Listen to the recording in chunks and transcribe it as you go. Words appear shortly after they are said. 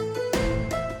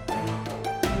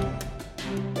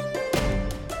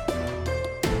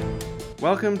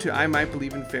Welcome to I Might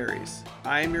Believe in Fairies.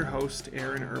 I am your host,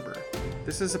 Aaron Erber.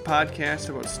 This is a podcast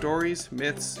about stories,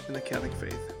 myths, and the Catholic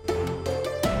faith.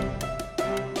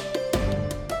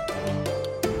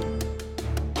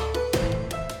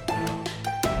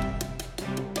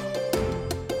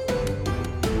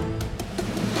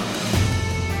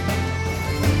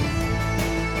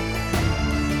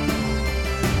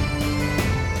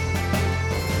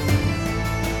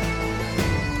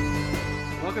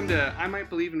 I Might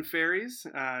Believe in Fairies.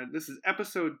 This is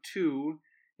episode 2,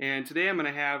 and today I'm going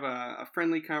to have a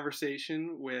friendly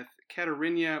conversation with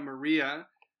Katerina Maria.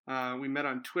 We met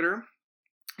on Twitter,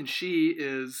 and she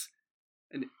is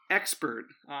an expert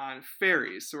on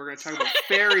fairies. So we're going to talk about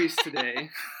fairies today,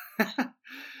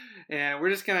 and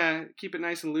we're just going to keep it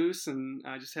nice and loose and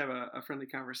just have a friendly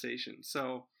conversation.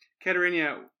 So,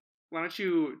 Katerina, why don't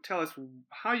you tell us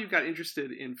how you got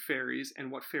interested in fairies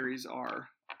and what fairies are?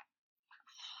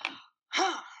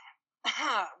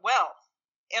 Well,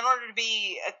 in order to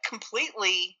be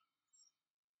completely,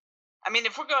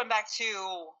 if we're going back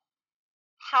to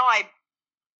how I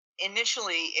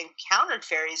initially encountered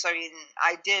fairies,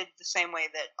 I did the same way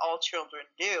that all children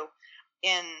do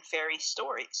in fairy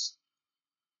stories.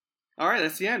 All right,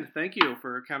 that's the end. Thank you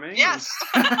for coming. Yes.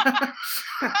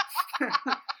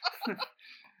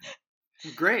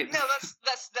 Great. No,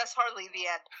 that's hardly the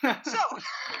end.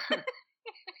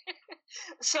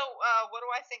 So, what do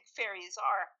I think fairies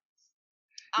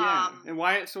are? Yeah, and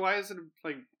why? So why is it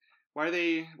like?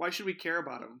 Why should we care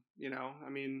about them?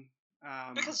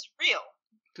 Because they're real.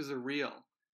 Because they're real.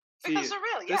 Because they're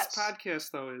real. Yes. This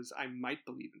podcast, though, is I might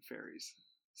believe in fairies.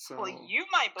 So. Well, you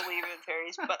might believe in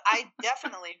fairies, but I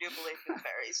definitely do believe in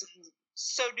fairies.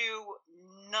 So do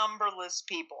numberless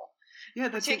people. Yeah,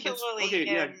 particularly okay,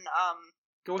 in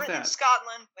Go with Britain, that.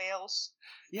 Scotland, Wales.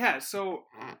 Yeah, so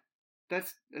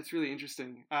that's really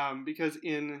interesting. Because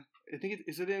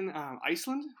is it in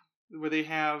Iceland where they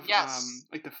have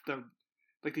like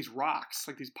like these rocks,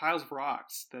 like these piles of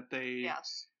rocks that they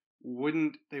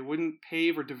wouldn't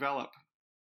pave or develop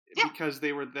because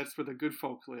that's where the good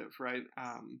folk live, right?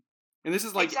 And this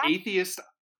is like atheist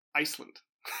Iceland.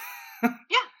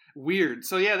 Yeah. Weird.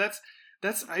 So yeah,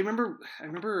 that's I remember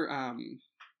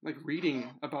like reading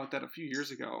about that a few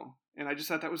years ago, and I just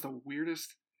thought that was the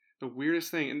weirdest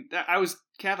thing. And I was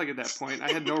Catholic at that point.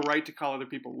 I had no right to call other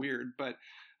people weird, but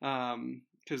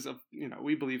because of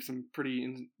we believe some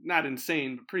pretty not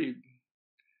insane but pretty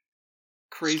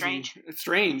crazy,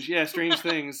 strange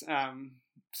things.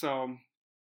 So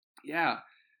yeah,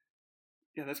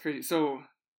 that's crazy. So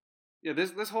yeah,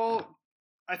 this whole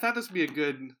I thought this would be a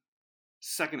good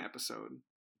second episode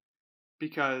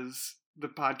because the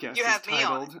podcast is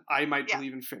titled I Might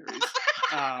Believe in Fairies.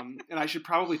 And I should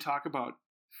probably talk about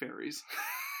fairies.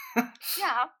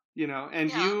 Yeah. You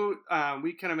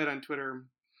we kind of met on Twitter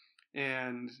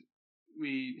and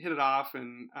we hit it off,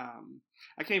 and I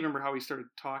can't even remember how we started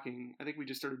talking. I think we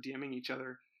just started DMing each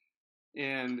other,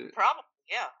 and probably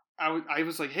I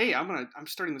was like, hey, I'm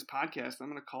starting this podcast. I'm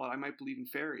gonna call it I Might Believe in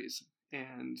Fairies.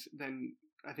 And then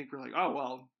I think we're like, oh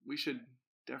well, we should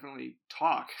definitely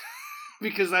talk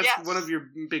because that's one of your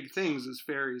big things is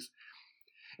fairies.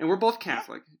 And we're both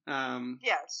Catholic.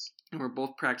 Yes. And we're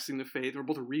both practicing the faith. We're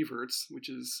both reverts,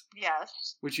 which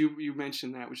which you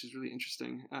mentioned that, which is really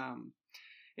interesting.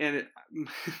 And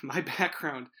my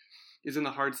background is in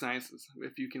the hard sciences,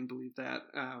 if you can believe that.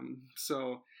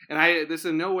 This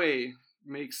in no way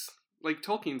makes, like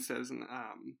Tolkien says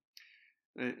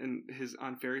in his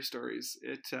on fairy stories,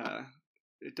 it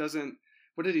doesn't.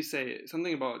 What did he say?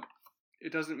 Something about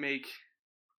it doesn't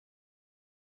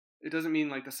mean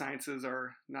like the sciences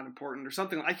are not important or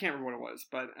something. I can't remember what it was,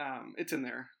 but it's in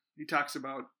there. He talks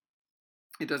about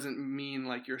it doesn't mean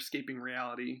like you're escaping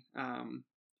reality.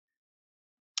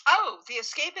 The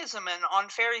escapism on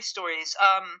fairy stories.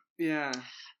 Yeah,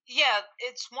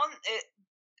 it's one.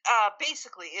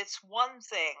 Basically, it's one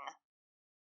thing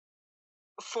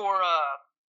for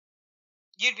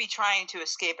you'd be trying to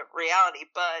escape reality,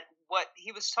 but what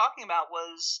he was talking about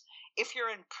was if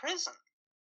you're in prison,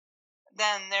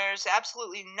 then there's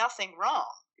absolutely nothing wrong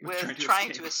with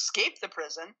trying to escape the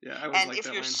prison. Yeah, I and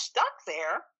if you're stuck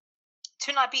there,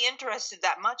 to not be interested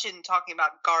that much in talking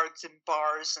about guards and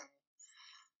bars and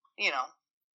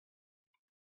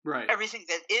right, everything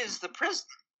that is the prison.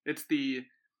 It's the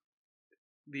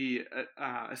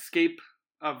escape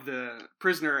of the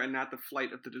prisoner and not the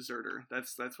flight of the deserter.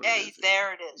 That's what it is.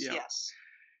 There it is. Yeah. Yes.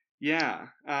 Yeah.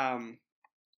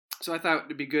 So I thought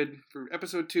it'd be good for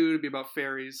episode 2 to be about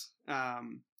fairies.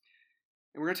 And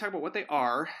we're going to talk about what they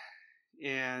are.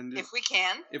 And if we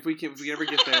ever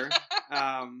get there.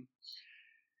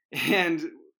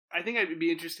 And I think it'd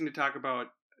be interesting to talk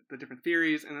about the different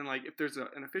theories, and then like if there's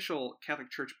an official Catholic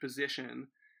Church position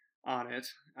on it,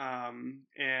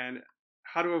 and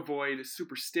how to avoid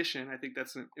superstition. I think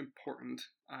that's important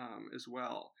as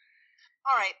well.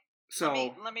 All right. So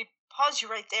let me pause you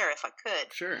right there, if I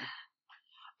could. Sure.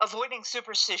 Avoiding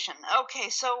superstition. Okay,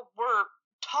 so we're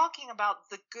talking about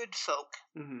the good folk,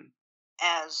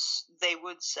 as they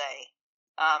would say.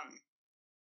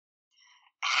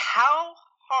 How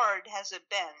hard has it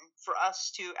been for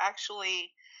us to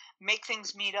actually make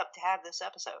things meet up to have this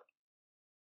episode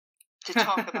to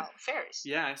talk about fairies?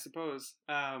 Yeah, I suppose.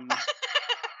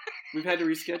 We've had to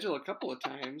reschedule a couple of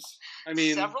times. I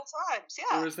mean, several times. Yeah.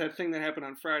 There was that thing that happened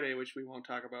on Friday, which we won't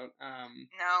talk about.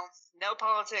 No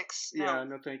politics. No. Yeah,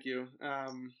 no, thank you.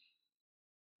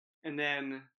 And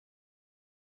then,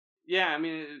 yeah, I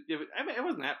mean, it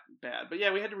wasn't that bad, but yeah,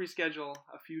 we had to reschedule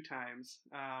a few times.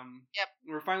 Yep.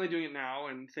 We're finally doing it now,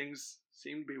 and things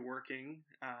seem to be working.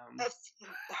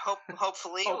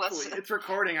 Hopefully. Hopefully. It's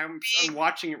recording. I'm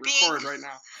watching it record right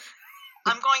now.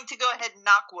 I'm going to go ahead and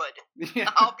knock wood. Yeah.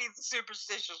 I'll be the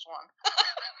superstitious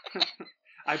one.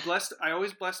 I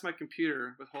always bless my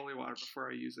computer with holy water before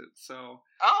I use it. So.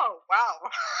 Oh, wow.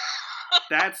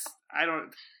 That's what I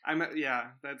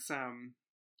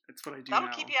do. That'll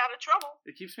now. Keep you out of trouble.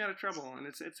 It keeps me out of trouble, and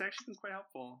it's actually been quite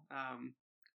helpful.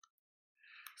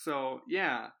 So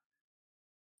yeah,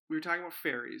 we were talking about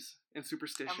fairies and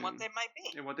superstition and what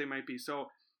they might be. So,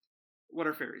 what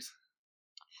are fairies?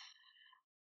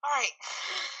 All right.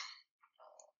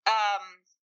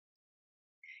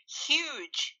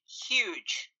 Huge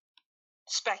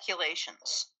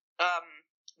speculations.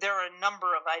 There are a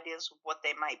number of ideas of what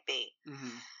they might be.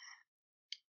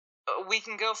 We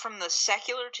can go from the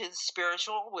secular to the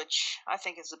spiritual, which I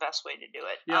think is the best way to do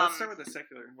it. Yeah, let's start with the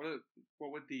secular.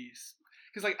 What would these?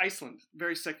 Because like Iceland,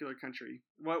 very secular country.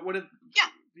 What did?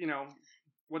 Yeah.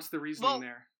 What's the reasoning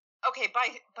there? Okay,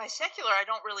 by secular, I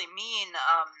don't really mean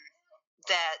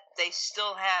that they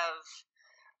still have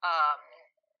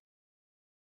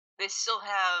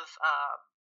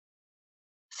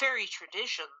fairy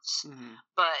traditions,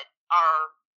 but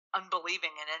are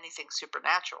unbelieving in anything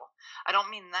supernatural. I don't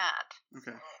mean that.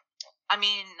 Okay. I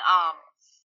mean,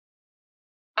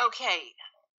 okay.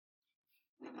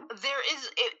 There is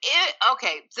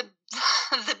okay.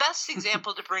 The best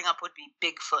example to bring up would be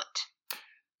Bigfoot.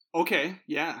 Okay.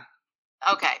 Yeah.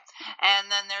 Okay,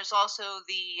 and then there's also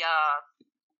the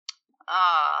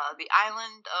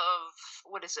island of,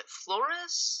 what is it,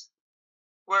 Flores,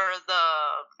 where the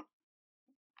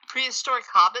prehistoric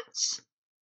hobbits.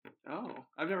 Oh,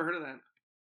 I've never heard of that.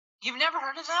 You've never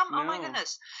heard of them? No. Oh my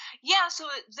goodness. Yeah, so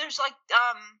there's like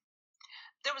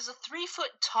there was a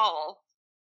 3-foot tall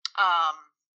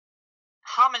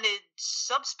hominid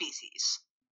subspecies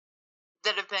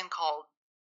that have been called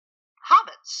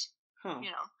hobbits. Huh.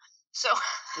 So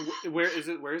where is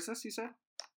it? Where is this? You said?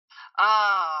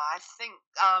 I think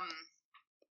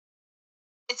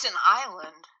it's an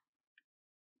island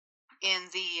in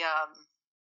the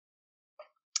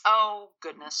oh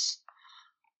goodness,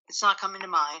 it's not coming to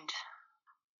mind.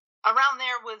 Around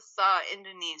there with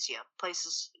Indonesia,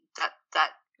 places that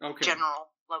okay. General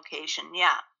location,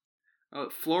 yeah. Oh,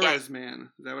 Flores Man,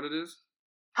 is that what it is?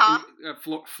 Huh?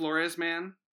 Flores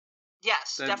Man.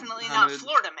 Yes, that definitely hominid... not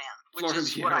Florida Man, which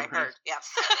is what I heard. Yeah.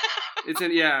 It's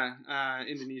in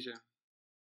Indonesia.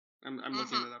 I'm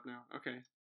looking it up now. Okay.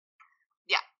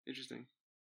 Yeah. Interesting.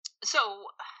 So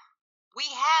we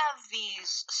have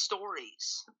these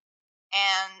stories,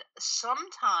 and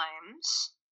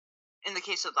sometimes, in the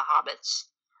case of the hobbits,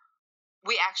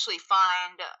 we actually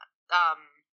find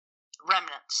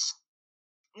remnants.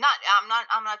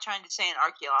 I'm not trying to say an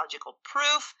archaeological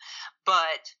proof,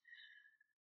 but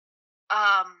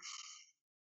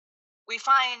we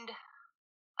find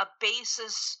a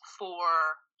basis for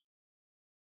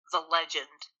the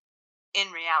legend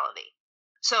in reality.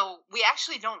 So we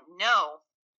actually don't know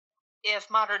if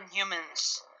modern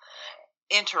humans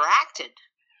interacted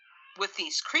with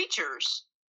these creatures,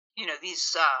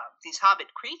 these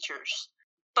hobbit creatures,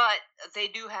 but they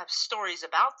do have stories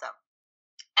about them.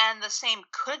 And the same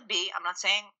could be, I'm not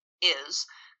saying is,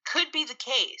 could be the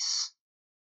case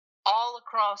all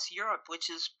across Europe, which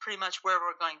is pretty much where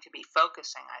we're going to be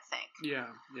focusing, I think. Yeah.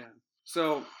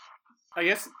 So I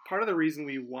guess part of the reason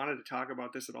we wanted to talk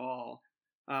about this at all,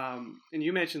 and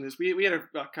you mentioned this, we had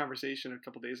a conversation a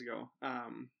couple days ago,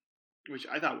 which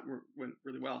I thought went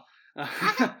really well.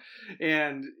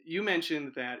 And you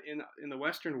mentioned that in the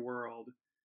Western world,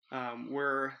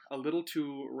 we're a little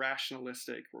too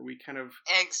rationalistic, where we kind of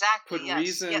Exactly. put Yes.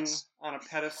 reason Yes. on a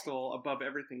pedestal above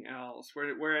everything else.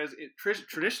 Whereas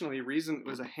traditionally, reason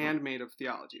was a handmaid of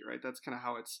theology, right? That's kind of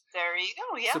how it's There you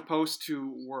go. Yeah. supposed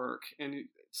to work. And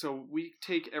so we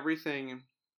take everything.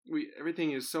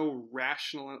 Everything is so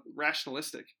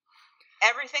rationalistic.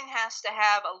 Everything has to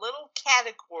have a little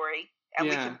category, and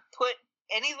we can put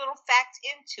any little fact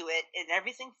into it, and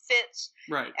everything fits,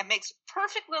 right, and makes a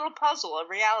perfect little puzzle of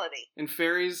reality. And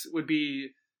fairies would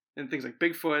be, and things like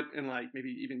Bigfoot and like maybe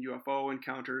even UFO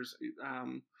encounters.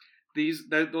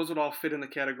 Those would all fit in the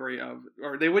category of,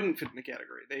 or they wouldn't fit in the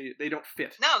category. They don't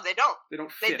fit. No, they don't. They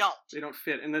don't fit. They don't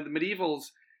fit. And then the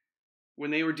medievals, when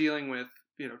they were dealing with,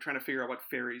 trying to figure out what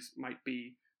fairies might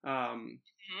be,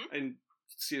 and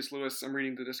C.S. Lewis, I'm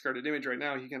reading The Discarded Image right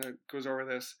now, he kind of goes over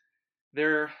this.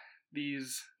 They're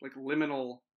these like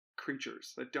liminal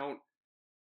creatures that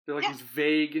they're like these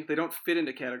vague, they don't fit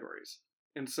into categories.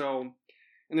 And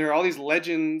there are all these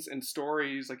legends and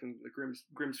stories, like in the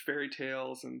Grimm's fairy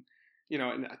tales, and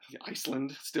in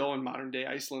Iceland, still in modern day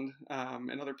Iceland,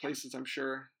 and other places, I'm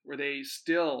sure, where they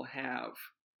still have,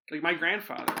 like my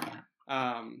grandfather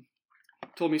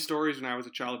told me stories when I was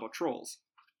a child about trolls.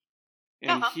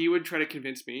 And he would try to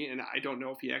convince me, and I don't know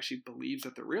if he actually believes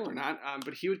that they're real or not,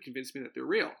 but he would convince me that they're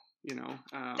real, They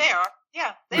are.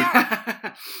 Yeah, they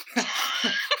are.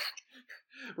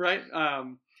 Right?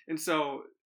 And so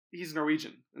he's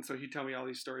Norwegian, and so he'd tell me all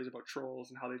these stories about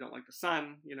trolls and how they don't like the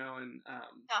sun,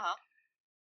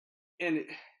 and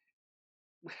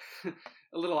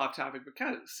a little off topic, but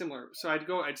kind of similar. So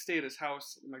I'd stay at his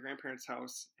house, my grandparents'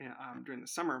 house, during the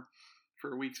summer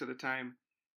for weeks at a time,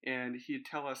 and he'd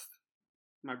tell us,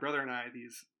 my brother and I,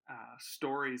 these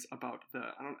stories about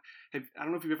I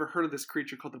don't know if you've ever heard of this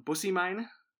creature called the Bussy Mine.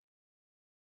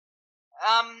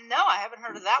 No, I haven't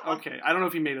heard of that one. Okay, I don't know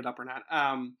if he made it up or not.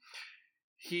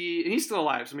 He's still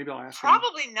alive, so maybe I'll ask him.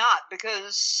 Probably not,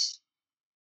 because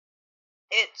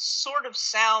it sort of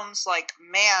sounds like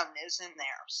man is in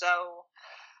there. So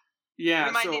yeah,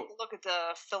 we might need to look at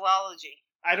the philology.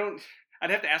 I'd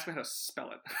have to ask him how to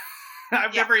spell it.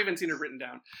 I've never even seen it written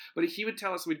down. But he would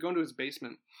tell us, we'd go into his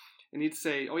basement, and he'd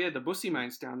say, oh yeah, the Bussy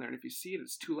Mine's down there, and if you see it,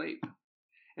 it's too late.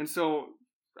 And so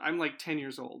I'm like 10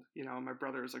 years old, and my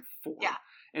brother is like 4. Yeah.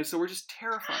 And so we're just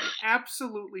terrified,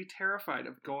 absolutely terrified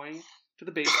of going to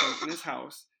the basement in his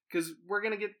house, because we're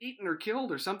going to get eaten or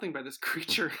killed or something by this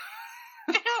creature.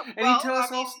 And he'd tell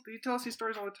us these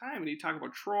stories all the time, and he'd talk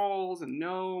about trolls and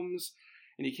gnomes,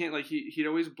 and he can't, like, he'd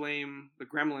always blame the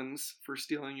gremlins for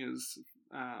stealing his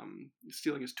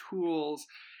tools,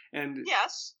 and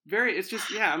it's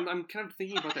just, I'm kind of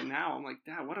thinking about that now. I'm like,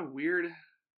 Dad, what a weird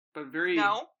but very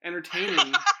entertaining. I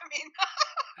mean,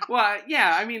 well,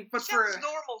 yeah, I mean, but sounds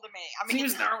normal to me. I mean,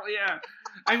 seems normal, yeah.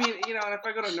 I mean, and if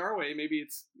I go to Norway, maybe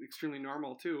it's extremely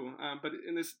normal too. But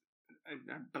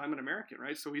but I'm an American,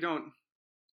 right? So we don't,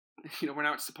 we're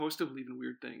not supposed to believe in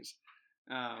weird things.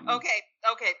 Okay,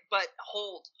 but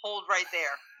hold right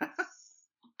there.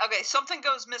 Okay, something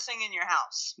goes missing in your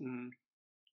house. Mm-hmm.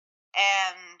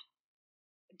 And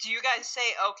do you guys say,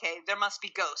 okay, there must be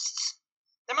ghosts?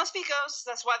 There must be ghosts.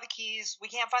 That's why we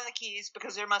can't find the keys,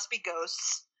 because there must be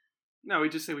ghosts. No, we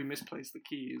just say we misplaced the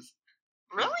keys.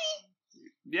 Really?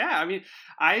 Yeah, I mean,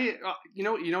 you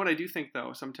know what I do think,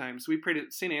 though, sometimes we pray to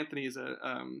St. Anthony is a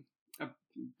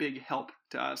big help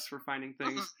to us for finding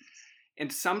things. Mm-hmm.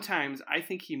 And sometimes I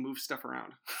think he moves stuff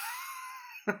around.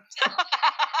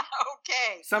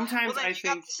 Okay. Sometimes well, then I you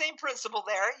think got the same principle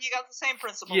there.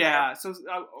 Yeah. So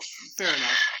fair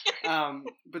enough.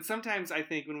 But sometimes I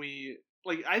think when we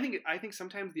I think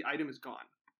sometimes the item is gone,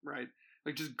 right?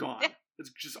 Like just gone. Yeah.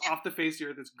 It's just off the face of the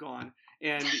earth. It's gone.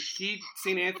 And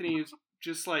St. Anthony is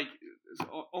just like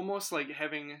almost like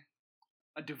having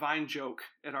a divine joke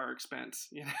at our expense.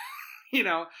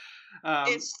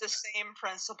 It's the same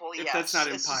principle. Yes, that's not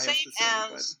it's impious the same to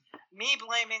say, as me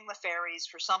blaming the fairies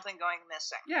for something going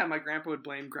missing. Yeah, my grandpa would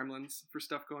blame gremlins for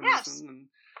stuff going missing, and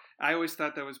I always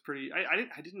thought that was pretty. I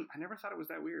never thought it was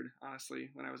that weird, honestly,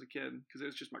 when I was a kid, because it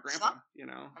was just my grandpa.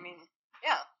 I mean,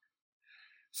 yeah.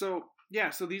 So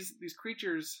these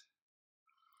creatures,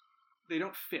 they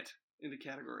don't fit into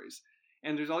categories,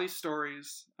 and there's all these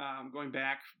stories going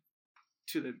back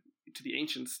to the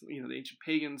ancients, the ancient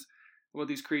pagans, about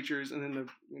these creatures, and then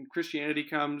when Christianity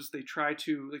comes, they try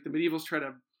to, like the medievals try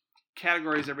to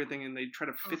categorize everything, and they try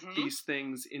to fit these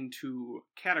things into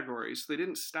categories. So they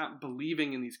didn't stop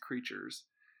believing in these creatures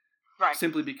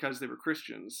simply because they were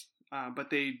Christians, but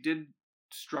they did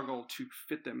struggle to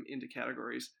fit them into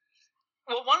categories.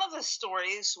 Well, one of the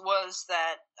stories was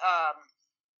that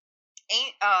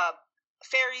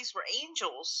fairies were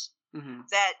angels Mm-hmm.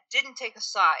 that didn't take a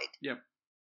side Yep.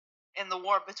 in the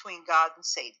war between God and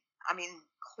Satan. I mean,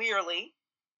 clearly,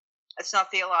 it's not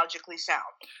theologically sound.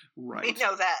 Right. We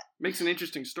know that. Makes an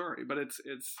interesting story, but it's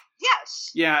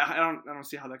Yes. yeah. I don't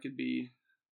see how that could be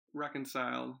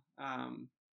reconciled.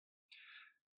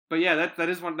 But yeah,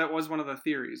 that was one of the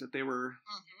theories, that they were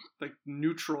like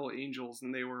neutral angels,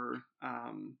 and they were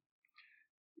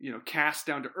cast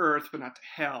down to earth, but not to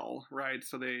hell, right?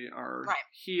 So they are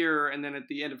here, and then at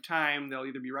the end of time, they'll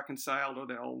either be reconciled, or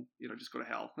they'll just go to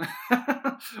hell,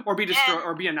 or be destroyed,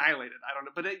 or be annihilated. I don't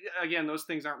know, but again, those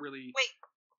things aren't really. Wait,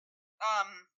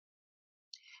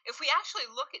 if we actually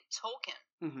look at Tolkien,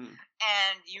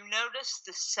 and you notice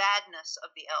the sadness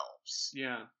of the elves,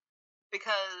 yeah,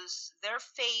 because their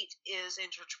fate is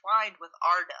intertwined with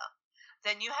Arda,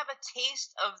 then you have a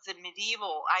taste of the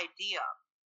medieval idea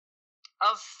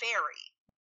of fairy,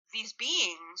 these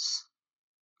beings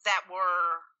that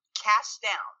were cast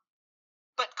down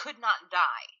but could not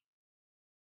die.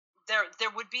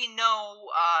 There would be no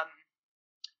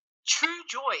true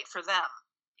joy for them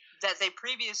that they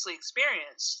previously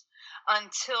experienced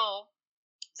until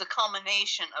the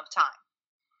culmination of time.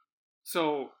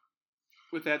 So,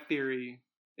 with that theory,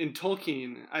 in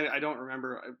Tolkien, I don't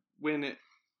remember when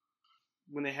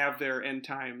they have their end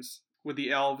times, would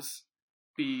the elves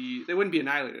they wouldn't be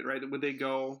annihilated, right? Would they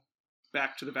go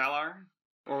back to the Valar,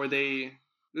 or would they?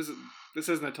 This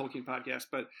isn't a Tolkien podcast,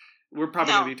 but we're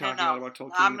probably going to be talking a lot about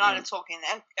Tolkien. I'm not a Tolkien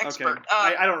expert. Okay.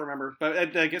 I don't remember,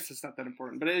 but I guess it's not that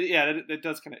important. But it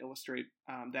does kind of illustrate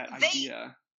that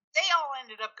idea. They all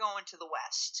ended up going to the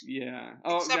West. Yeah.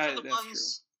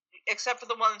 Except for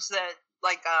the ones that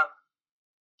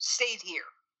stayed here.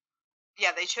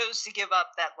 Yeah, they chose to give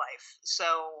up that life.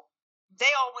 So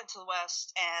they all went to the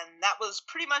West, and that was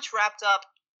pretty much wrapped up.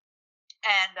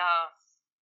 And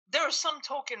there are some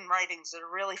Tolkien writings that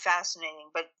are really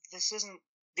fascinating, but this isn't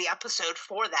the episode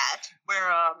for that, where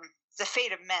the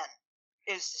fate of men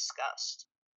is discussed.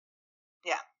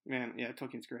 Yeah. Man, yeah,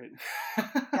 Tolkien's great.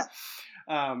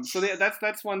 Yeah. So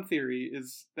that's one theory,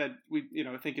 is that we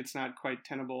think it's not quite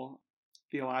tenable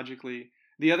theologically.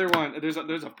 The other one, there's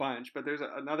a bunch, but there's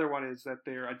another one, is that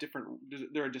they're a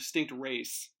distinct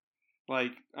race.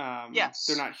 Like, yes.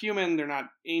 They're not human, they're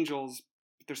not angels,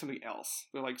 but they're something else.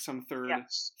 They're like some third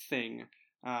thing.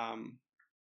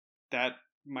 That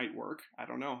might work. I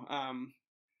don't know.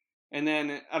 And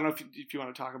then I don't know if you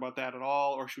want to talk about that at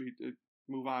all, or should we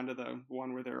move on to the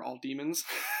one where they're all demons?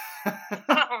 There's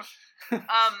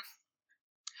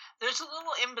a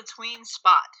little in between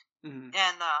spot, and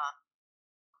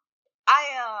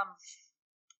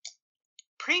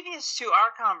previous to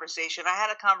our conversation, I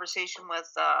had a conversation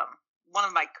with one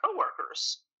of my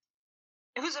coworkers,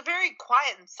 who's a very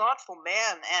quiet and thoughtful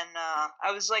man, and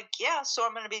I was like, yeah, so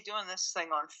I'm going to be doing this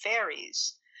thing on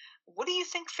fairies. What do you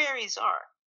think fairies are?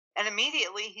 And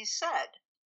immediately he said,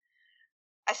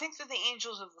 I think they're the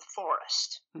angels of the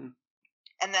forest,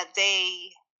 and that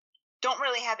they don't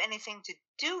really have anything to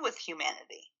do with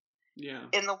humanity. Yeah.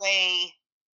 In the way,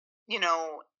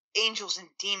 angels and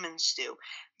demons do.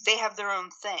 They have their own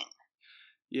thing.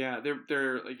 Yeah,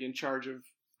 they're like in charge of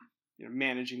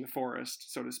managing the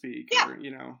forest, so to speak. Yeah. Or, it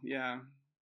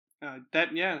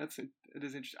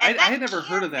is interesting. I had never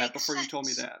heard of that before you told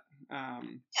me that.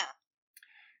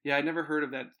 Yeah, I'd never heard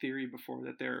of that theory before,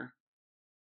 that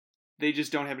they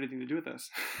just don't have anything to do with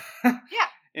us. Yeah.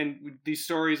 And these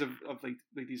stories of like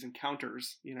these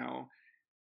encounters,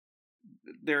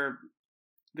 they're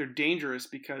dangerous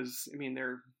because, I mean,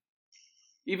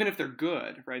 even if they're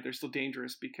good, right, they're still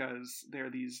dangerous because they're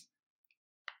these,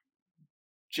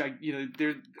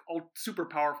 they're all super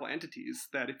powerful entities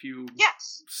that if you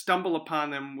stumble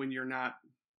upon them when you're not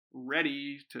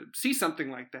ready to see something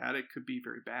like that, it could be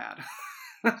very bad.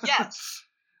 Yes.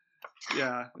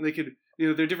 Yeah, they could,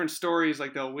 there are different stories,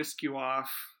 like they'll whisk you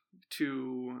off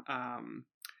to,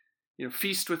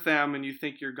 feast with them, and you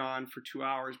think you're gone for 2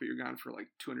 hours, but you're gone for like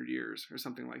 200 years or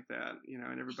something like that,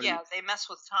 and everybody. Yeah, they mess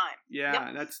with time.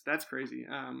 Yeah, that's crazy.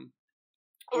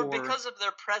 Or because of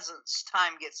their presence,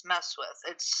 time gets messed with.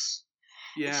 It's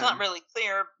not really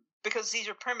clear, because these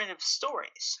are primitive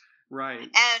stories. Right.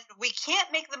 And we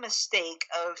can't make the mistake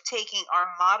of taking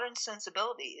our modern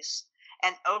sensibilities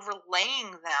and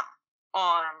overlaying them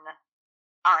on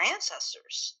our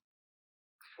ancestors.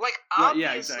 Like, obviously,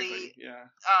 yeah, exactly. Yeah.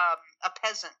 A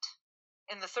peasant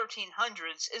in the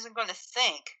 1300s isn't going to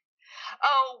think,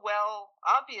 oh, well,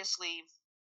 obviously,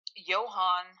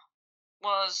 Johann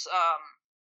was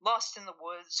lost in the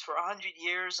woods for 100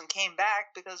 years and came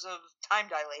back because of time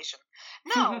dilation.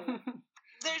 No,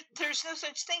 there's no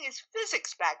such thing as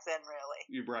physics back then, really.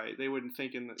 You're right. They wouldn't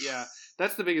think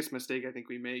that's the biggest mistake I think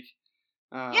we make.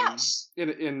 Yes.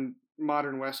 In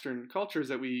modern Western cultures,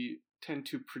 that we tend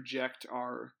to project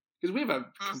because we have a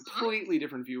completely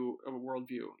different view of a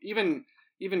worldview.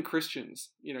 Even Christians,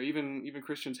 even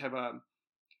Christians have I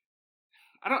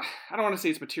don't want to say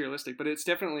it's materialistic, but it's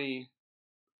definitely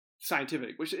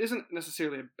scientific, which isn't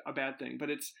necessarily a bad thing. But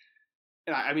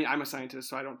I mean, I'm a scientist,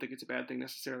 so I don't think it's a bad thing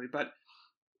necessarily. But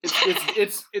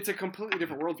it's a completely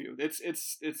different worldview.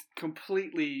 It's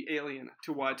completely alien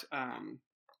to what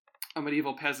a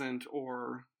medieval peasant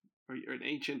or an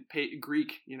ancient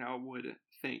Greek, would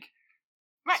think.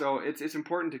 Right. So it's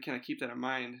important to kind of keep that in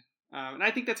mind. And I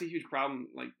think that's a huge problem,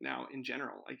 like now in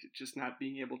general, like just not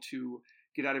being able to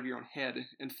get out of your own head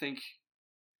and think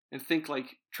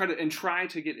like try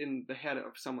to get in the head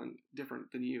of someone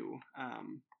different than you.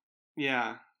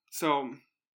 Yeah. So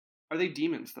are they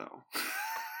demons though?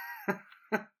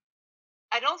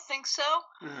 I don't think so.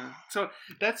 So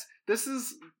this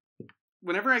is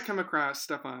whenever I come across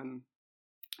stuff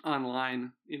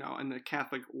online, in the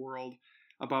Catholic world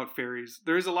about fairies,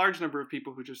 there is a large number of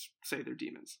people who just say they're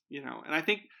demons, and I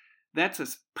think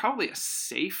that's probably a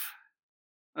safe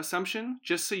assumption,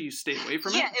 just so you stay away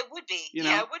from it. Yeah, it would be.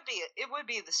 It would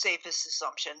be the safest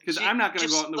assumption. Because I'm not going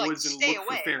to go out in the woods and look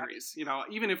away for fairies,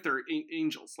 even if they're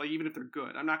angels, like even if they're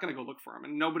good, I'm not going to go look for them,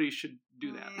 and nobody should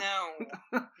do that.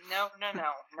 No.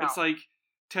 It's like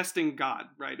testing God,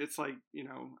 right? It's like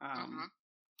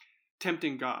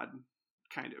tempting God,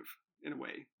 kind of, in a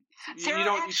way. There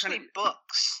are actually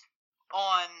books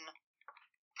on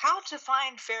how to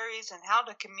find fairies and how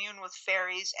to commune with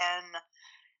fairies, and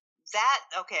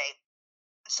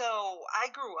so I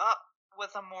grew up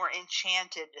with a more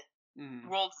enchanted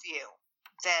worldview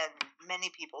than many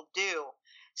people do,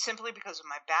 simply because of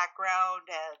my background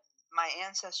and my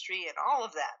ancestry and all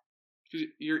of that.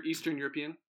 You're Eastern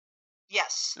European?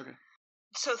 Yes. Okay.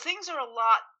 So things are a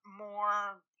lot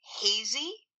more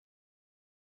hazy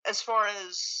as far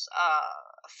as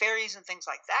fairies and things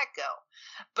like that go.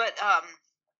 But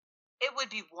it would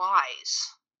be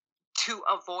wise to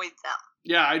avoid them.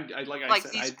 Yeah, I like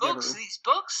said, these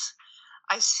books,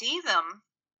 I see them.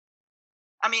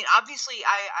 I mean, obviously,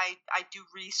 I do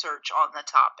research on the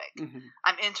topic. Mm-hmm.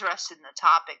 I'm interested in the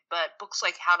topic, but books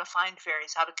like How to Find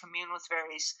Fairies, How to Commune with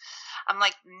Fairies, I'm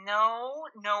like, no,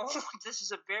 this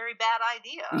is a very bad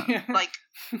idea. Like,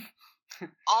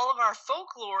 all of our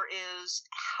folklore is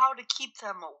how to keep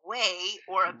them away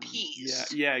or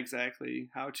appease. Yeah, exactly.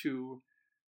 How to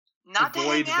not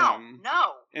avoid to hang out. them.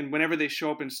 No. And whenever they show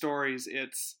up in stories,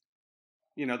 it's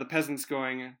the peasants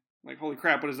going like, "Holy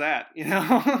crap, what is that?"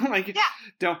 Like,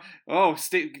 don't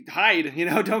hide.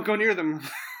 Don't go near them.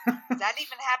 That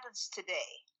even happens today.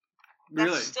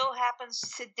 Really? That still happens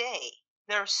today.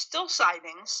 There are still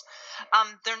sightings.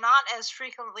 They're not as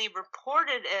frequently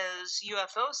reported as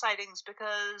UFO sightings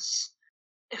because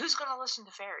who's going to listen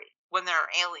to fairies when there are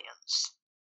aliens?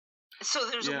 So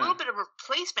there's a little bit of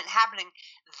replacement happening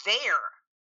there.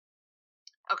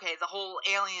 Okay, the whole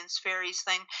aliens fairies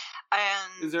thing,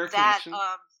 and is there a connection?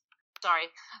 Sorry.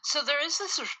 So there is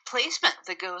this replacement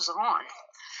that goes on,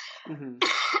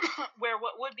 where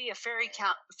what would be a fairy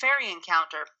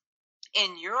encounter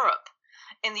in Europe,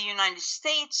 in the United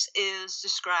States, is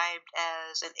described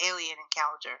as an alien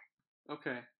encounter.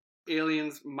 Okay,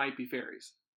 aliens might be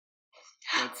fairies.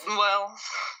 Well,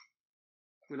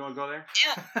 we don't want to go there.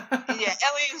 Yeah,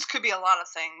 aliens could be a lot of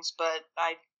things, but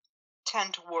I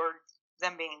tend toward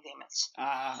them being demons.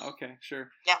 Okay, sure.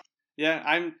 Yeah.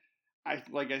 I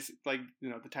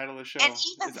the title of the show. And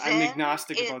even I'm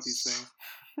agnostic about these things.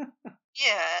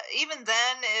 Yeah, even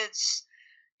then, it's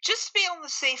just to be on the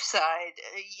safe side.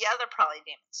 Yeah, they're probably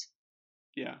demons.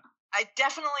 Yeah. I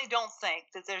definitely don't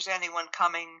think that there's anyone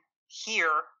coming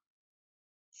here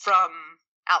from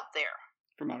out there.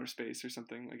 From outer space or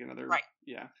something, like another. Right.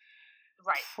 Yeah.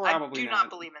 Right. Probably I do not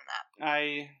believe in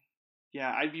that.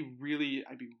 I'd be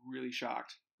really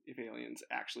shocked if aliens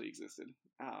actually existed,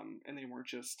 and they weren't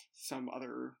just some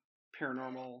other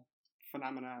paranormal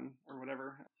phenomenon or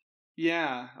whatever.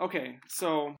 Yeah. Okay.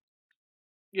 So,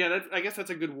 yeah, I guess that's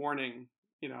a good warning.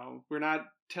 We're not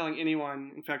telling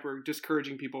anyone. In fact, we're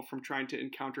discouraging people from trying to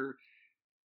encounter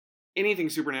anything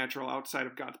supernatural outside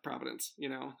of God's providence.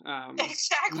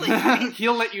 Exactly.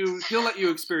 He'll let you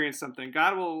experience something.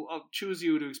 God will choose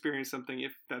you to experience something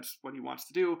if that's what He wants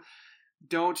to do.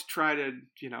 Don't try to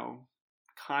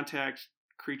contact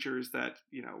creatures that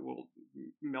will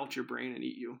melt your brain and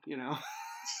eat you.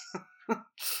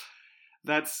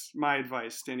 That's my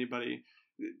advice to anybody.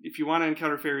 If you want to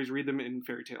encounter fairies, read them in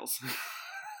fairy tales.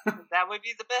 That would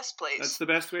be the best place. That's the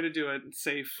best way to do it. It's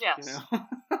safe. Yes. You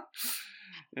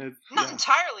know? Not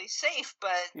entirely safe,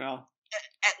 but well,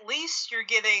 at least you're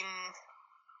getting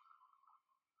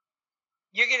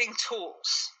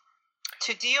tools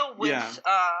to deal with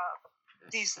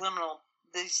these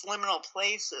liminal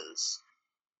places.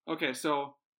 Okay,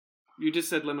 so you just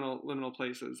said liminal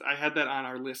places. I had that on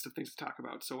our list of things to talk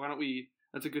about. So why don't we?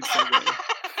 That's a good segue.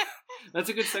 That's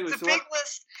a good segue. The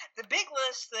big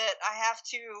list that I have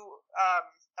to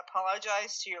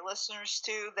apologize to your listeners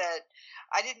to, that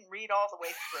I didn't read all the way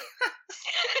through.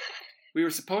 We were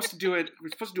supposed to do it. We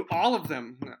were supposed to do all of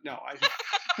them. No,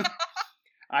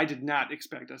 I did not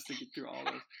expect us to get through all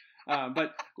of those.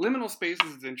 But liminal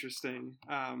spaces is interesting.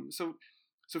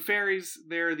 So fairies,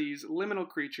 they're these liminal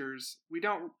creatures. They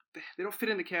don't fit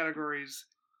into categories.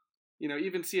 You know,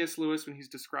 even C.S. Lewis, when he's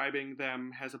describing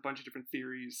them, has a bunch of different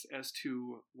theories as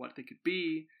to what they could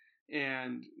be,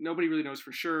 and nobody really knows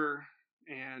for sure.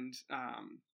 And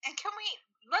can we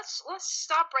let's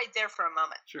stop right there for a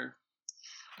moment. Sure.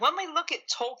 When we look at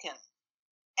Tolkien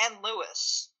and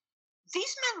Lewis,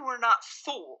 these men were not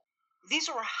fooled. These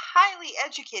were highly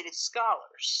educated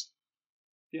scholars.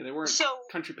 Yeah, they weren't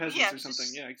country peasants or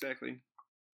something. Yeah, exactly.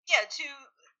 Yeah, to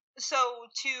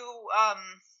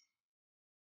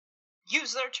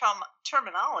use their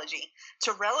terminology,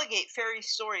 to relegate fairy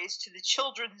stories to the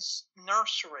children's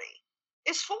nursery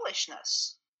is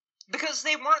foolishness, because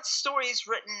they weren't stories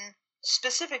written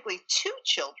specifically to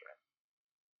children.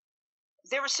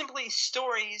 They were simply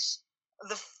stories,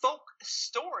 the folk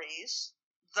stories,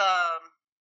 the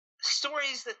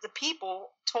stories that the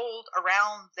people told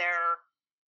around their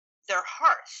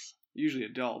hearth. Usually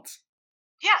adults.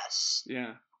 Yes.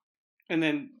 Yeah. And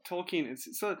then Tolkien is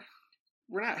so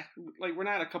we're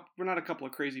not a couple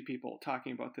of crazy people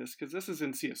talking about this, because this is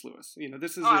in C.S. Lewis. You know,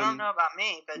 this is. I don't know about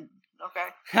me, but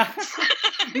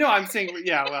okay. No, I'm saying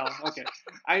well, okay.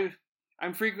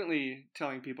 I'm frequently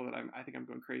telling people that I think I'm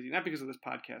going crazy, not because of this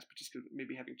podcast, but just because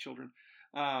maybe having children.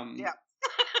 Yeah.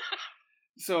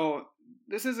 So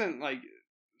this isn't like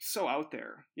so out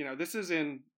there. You know, this is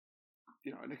in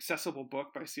an accessible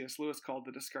book by C.S. Lewis called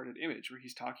The Discarded Image, where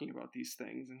he's talking about these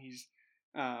things, and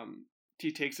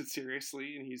he takes it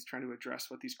seriously, and he's trying to address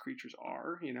what these creatures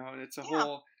are, and it's a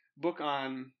whole book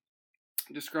on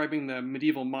describing the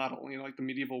medieval model, like the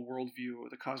medieval worldview,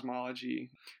 the cosmology,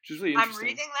 which is really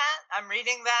interesting. I'm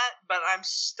reading that, but I'm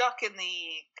stuck in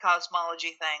the cosmology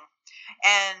thing.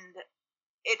 And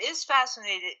it is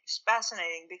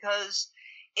fascinating because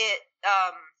it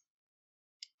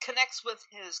connects with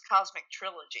his cosmic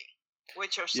trilogy,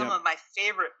 which are some of my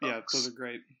favorite books. Yeah, those are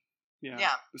great.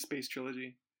 Yeah. The space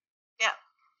trilogy. Yeah.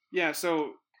 Yeah,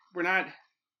 so we're not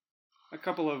a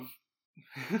couple of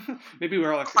maybe we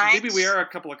are a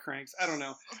couple of cranks. I don't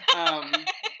know.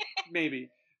 Maybe.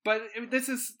 But this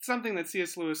is something that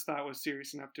C.S. Lewis thought was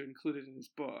serious enough to include it in his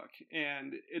book,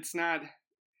 and it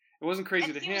wasn't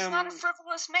crazy to him. He was not a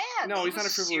frivolous man. No, he's not a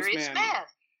frivolous man.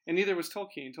 And neither was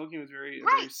Tolkien. Tolkien was a very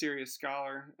serious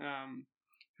scholar,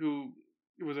 who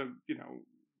was a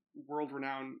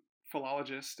world-renowned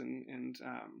philologist and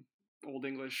Old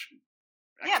English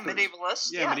expert. Medievalist.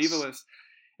 Yeah, yes. Medievalist.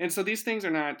 And so these things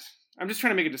are not. I'm just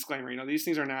trying to make a disclaimer. These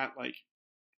things are not like,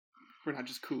 we're not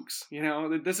just kooks.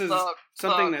 This is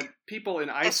something that people in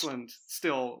Iceland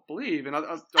still believe, and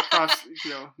across.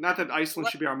 Not that Iceland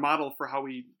should be our model for how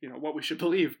we, what we should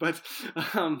believe, but.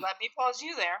 Let me pause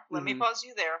you there.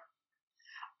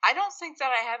 I don't think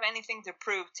that I have anything to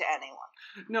prove to anyone.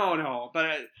 No,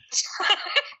 but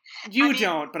you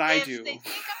don't, but I do. If they think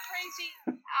I'm crazy,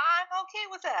 I'm okay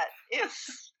with that. If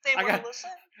they want to listen,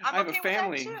 I'm okay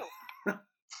with that too.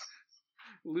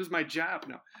 Lose my job?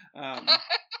 No.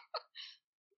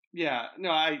 Yeah,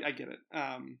 no, I get it.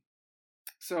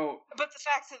 So. But the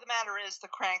fact of the matter is, the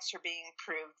cranks are being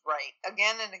proved right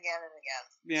again and again and again.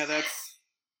 Yeah, that's.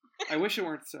 I wish it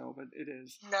weren't so, but it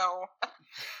is. No.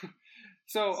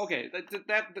 So okay,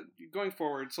 that going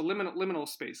forward, so liminal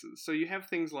spaces. So you have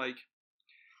things like,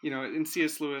 in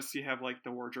C.S. Lewis, you have like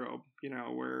the wardrobe,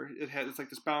 where it's like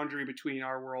this boundary between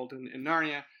our world and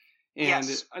Narnia,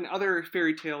 and in other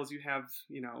fairy tales, you have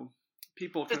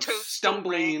people kind of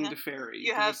stumbling into fairy.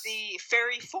 You have the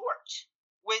fairy fort,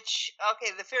 which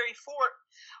the fairy fort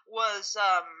was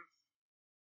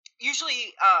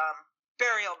usually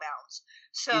burial mounds.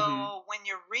 So when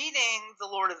you're reading The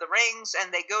Lord of the Rings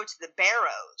and they go to the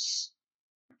barrows,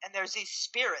 and there's these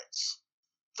spirits,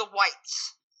 the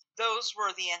wights, those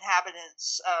were the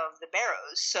inhabitants of the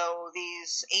barrows. So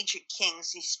these ancient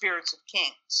kings, these spirits of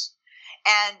kings.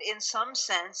 And in some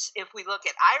sense, if we look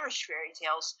at Irish fairy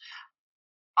tales,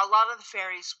 a lot of the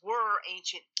fairies were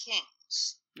ancient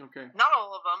kings. Okay. Not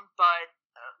all of them, but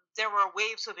there were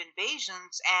waves of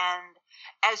invasions, and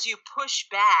as you push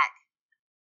back,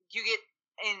 you get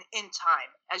in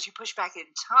time. As you push back in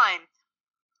time,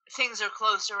 things are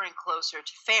closer and closer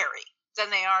to fairy than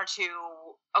they are to,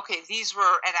 okay, these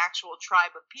were an actual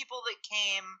tribe of people that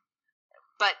came,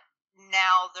 but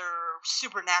now they're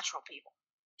supernatural people.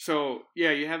 So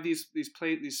yeah, you have these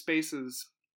spaces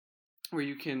where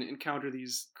you can encounter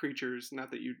these creatures.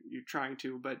 Not that you're trying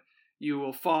to, but you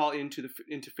will fall into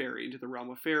the realm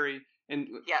of fairy, and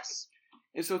yes.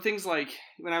 And so things like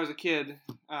when I was a kid,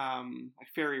 like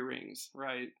fairy rings,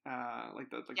 right? Like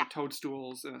the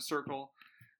toadstools in a circle.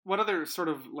 What other sort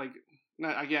of like?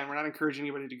 Again, we're not encouraging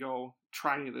anybody to go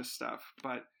try any of this stuff,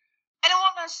 but and it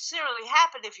won't necessarily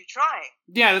happen if you're trying.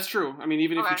 Yeah, that's true. I mean,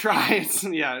 even if you try,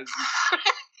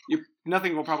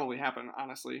 nothing will probably happen,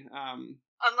 honestly.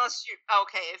 Unless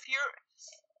if you're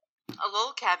a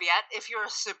little caveat, if you're a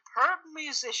superb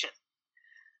musician,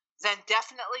 then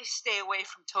definitely stay away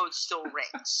from toadstool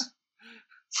rings.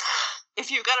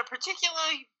 If you've got a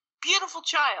particularly beautiful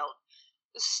child,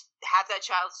 have that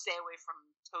child stay away from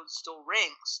toadstool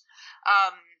rings.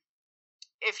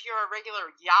 If you're a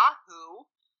regular Yahoo,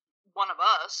 one of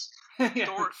us,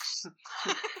 dorks,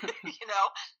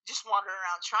 just wandering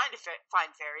around trying to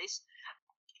find fairies,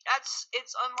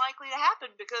 it's unlikely to happen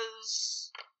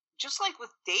because just like with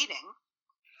dating,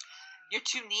 you're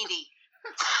too needy.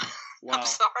 Wow. I'm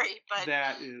sorry, but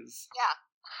that is...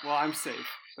 Yeah. Well, I'm safe.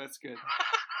 That's good.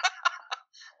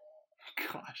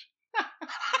 Gosh.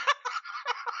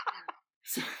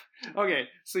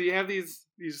 So you have these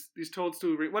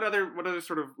toadstool. What other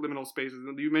sort of liminal spaces?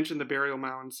 You mentioned the burial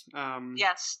mounds.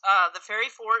 Yes, the fairy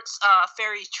forts,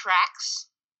 fairy tracks.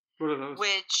 What are those?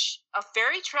 Which a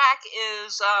fairy track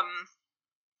is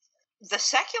the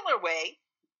secular way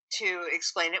to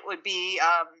explain it would be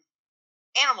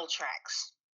animal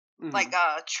tracks. Mm-hmm. Like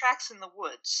tracks in the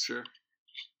woods. Sure.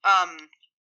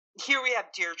 Here we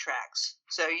have deer tracks,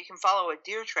 so you can follow a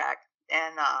deer track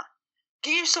and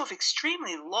get yourself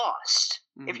extremely lost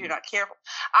if you're not careful.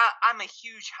 I'm a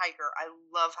huge hiker. I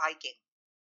love hiking,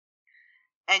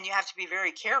 and you have to be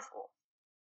very careful.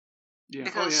 Yeah.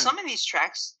 Because some of these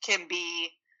tracks can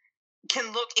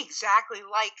look exactly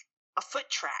like a foot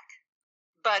track,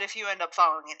 but if you end up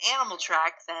following an animal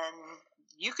track, then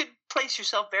you could place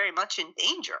yourself very much in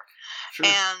danger. Sure.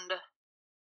 And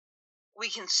we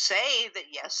can say that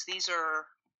yes, these are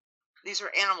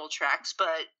animal tracks,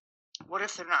 but what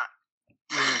if they're not?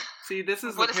 Yeah. See, this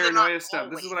is the paranoia stuff.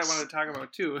 This is what I wanted to talk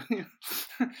about too.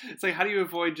 It's like, how do you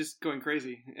avoid just going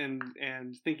crazy and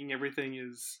thinking everything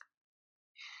is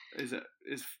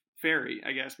fairy?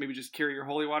 I guess maybe just carry your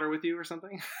holy water with you or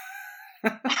something.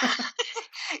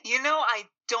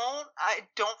 I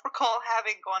don't recall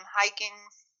having gone hiking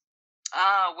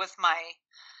with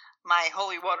my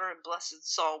holy water and blessed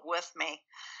salt with me,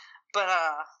 but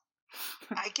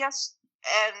I guess.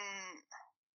 And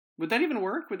would that even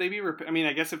work? Would they be? I mean,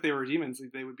 I guess if they were demons,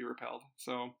 they would be repelled.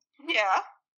 So yeah.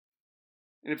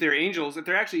 And if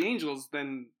they're actually angels,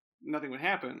 then nothing would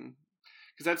happen.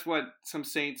 Because that's what some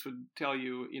saints would tell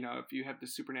you. If you have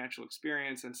this supernatural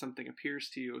experience and something appears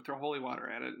to you, throw holy water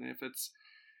at it, and if it's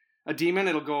a demon,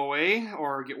 it'll go away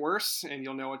or get worse, and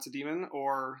you'll know it's a demon,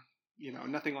 or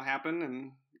nothing will happen,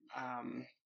 and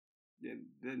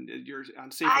then you're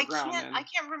on safer ground. I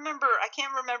can't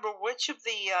remember which of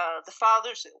the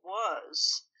fathers it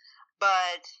was,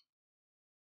 but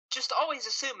just always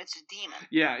assume it's a demon.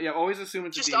 Yeah. Always assume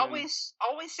it's a demon. Just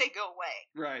always say go away.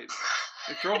 Right.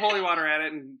 Like, throw holy water at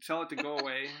it and tell it to go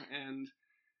away, and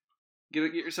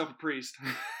get yourself a priest.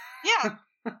 Yeah.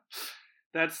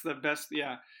 That's the best.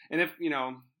 Yeah. And if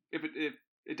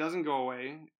it doesn't go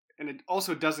away, and it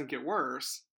also doesn't get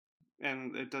worse,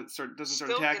 and it doesn't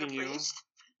start attacking you,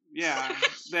 yeah,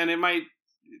 then it might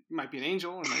be an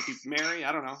angel. It might be Mary.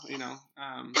 I don't know.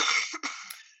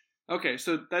 Okay,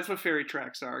 so that's what fairy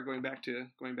tracks are. Going back to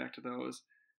those.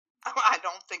 I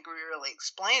don't think we really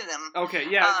explained them. Okay,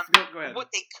 yeah, go ahead.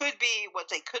 What they could be, what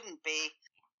they couldn't be,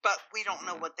 but we don't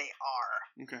know what they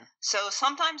are. Okay. So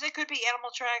sometimes they could be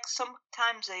animal tracks.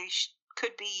 Sometimes they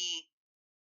could be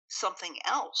something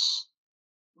else.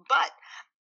 But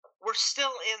we're still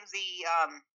in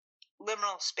the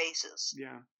liminal spaces.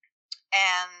 Yeah.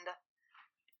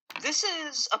 And this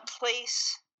is a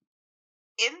place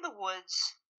in the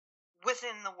woods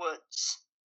within the woods.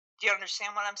 Do you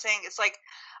understand what I'm saying? It's like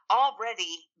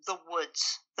already the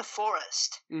woods, the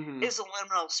forest, is a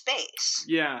liminal space.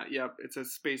 Yeah, yep. It's a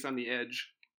space on the edge.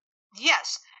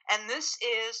 Yes, and this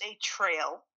is a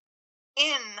trail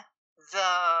in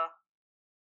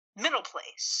the middle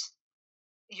place.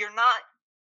 You're not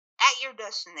at your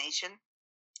destination.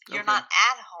 You're Okay. not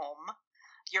at home.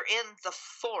 You're in the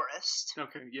forest,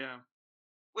 Okay. Yeah.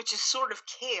 which is sort of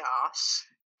chaos.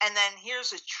 And then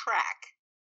here's a track.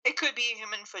 It could be a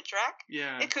human foot track.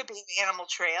 Yeah. It could be an animal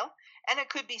trail, and it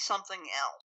could be something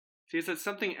else. See, it's that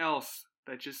something else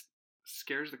that just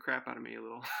scares the crap out of me a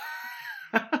little.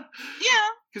 Yeah.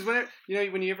 Because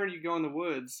whenever you go in the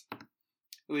woods, at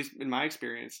least in my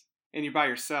experience, and you're by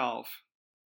yourself,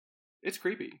 it's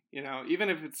creepy. Even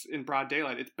if it's in broad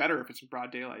daylight, it's better if it's in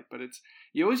broad daylight. But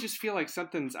you always just feel like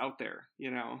something's out there.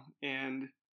 And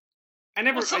I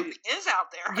never. Well, something is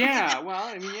out there. Yeah. Well,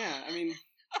 I mean, yeah. I mean,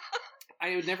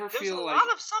 I would never There's feel a like.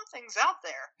 lot of somethings out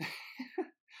there.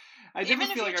 I Even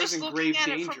never if feel you're like I was just in grave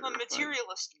looking at danger. it from a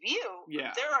materialist view,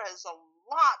 yeah. there is a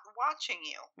lot watching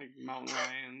you. Like mountain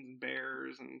lions and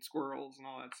bears and squirrels and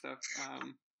all that stuff.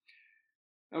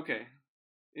 Okay.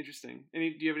 Interesting. Do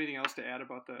you have anything else to add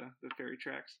about the fairy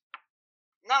tracks?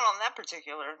 Not on that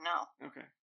particular, no. Okay.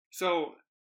 So,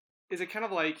 is it kind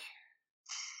of like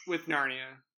with Narnia?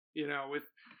 With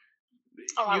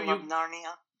I love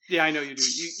Narnia. Yeah, I know you do.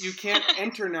 You can't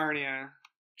enter Narnia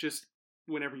just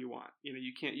whenever you want.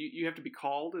 You can't. You have to be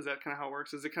called. Is that kind of how it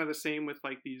works? Is it kind of the same with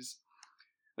like these?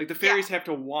 Like the fairies have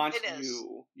to want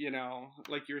you.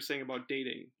 Like you were saying about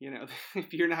dating.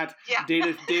 If you're not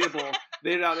dateable,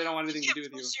 they don't want anything to do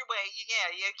with you.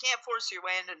 You can't force your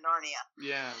way into Narnia.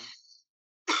 Yeah.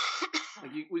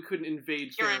 Like we couldn't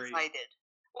invade You're fairy. invited.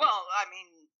 Well, I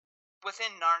mean,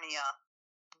 within Narnia,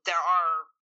 there are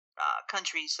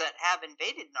countries that have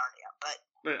invaded Narnia, but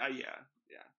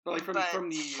but like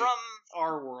from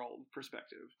our world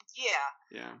perspective.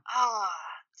 Yeah.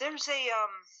 There's a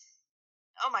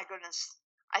oh my goodness,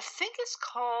 I think it's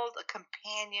called A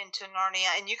Companion to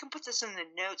Narnia, and you can put this in the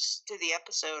notes to the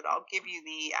episode. I'll give you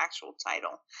the actual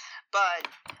title, but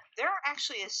there are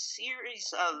actually a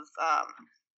series of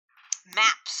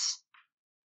maps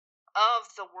of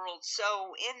the world.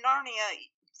 So in Narnia,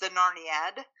 the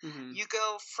Narniad, Mm-hmm. you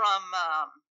go from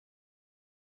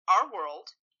our world,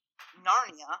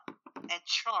 Narnia, and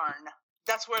Charn.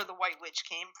 That's where the White Witch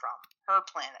came from, her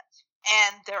planet.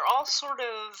 And they're all sort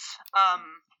of,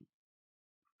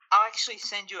 I'll actually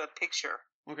send you a picture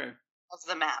of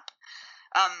the map.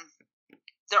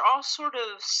 They're all sort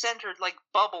of centered like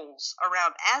bubbles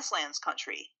around Aslan's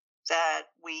country that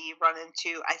we run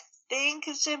into. I think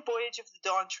it's in Voyage of the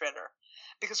Dawn Treader,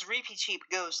 because Reepicheep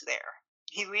goes there.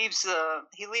 He leaves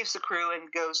the crew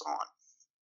and goes on.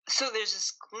 So there's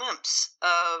this glimpse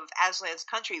of Aslan's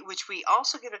country, which we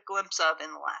also get a glimpse of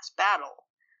in the last battle.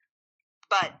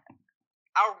 But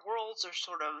our worlds are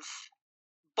sort of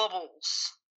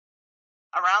bubbles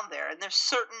around there, and there's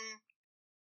certain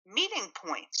meeting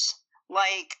points,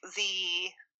 like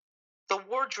the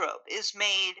wardrobe is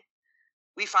made,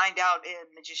 we find out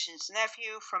in Magician's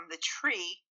Nephew, from the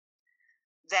tree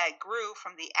that grew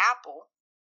from the apple,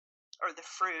 or the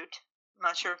fruit, I'm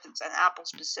not sure if it's an apple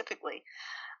specifically,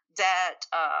 that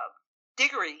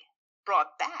Diggory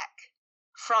brought back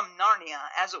from Narnia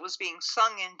as it was being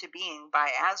sung into being by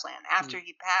Aslan after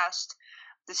he passed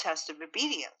the test of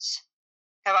obedience.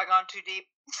 Have I gone too deep?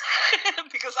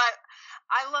 Because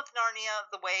I love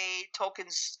Narnia the way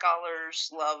Tolkien scholars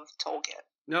love Tolkien.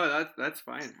 No, that's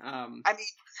fine. I mean,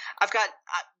 I've got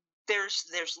there's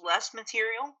less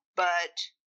material, but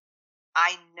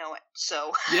I know it.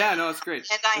 So yeah, no, it's great,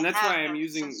 and that's why I'm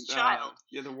using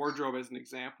the wardrobe as an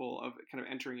example of kind of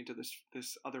entering into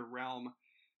this other realm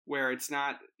where it's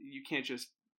not, you can't just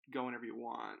go whenever you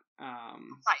want.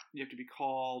 Right. You have to be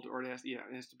called, or it has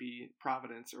to be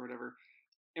providence or whatever.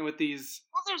 And with these,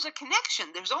 there's a connection.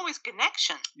 There's always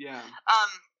connection. Yeah.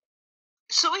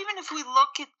 So even if we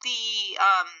look at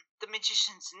the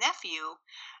Magician's Nephew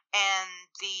and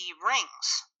the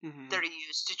rings that are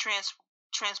used to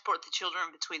transport the children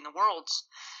between the worlds,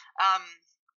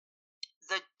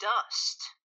 the dust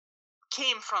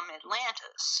came from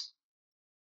Atlantis,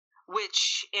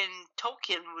 which in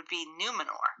Tolkien would be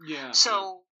Numenor. Yeah.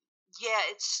 So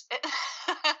it's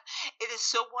it is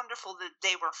so wonderful that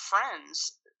they were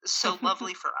friends. So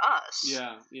lovely for us.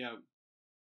 Yeah.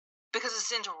 Because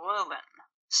it's interwoven.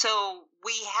 So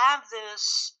we have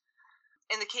this,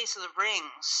 in the case of the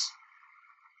rings,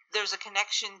 there's a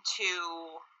connection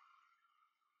to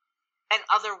an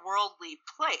otherworldly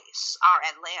place, our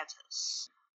Atlantis.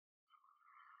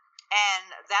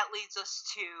 And that leads us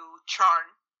to Charn,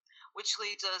 which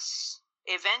leads us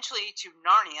eventually to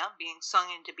Narnia being sung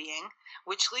into being,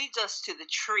 which leads us to the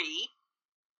tree.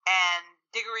 And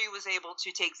Diggory was able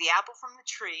to take the apple from the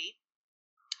tree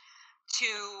to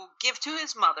give to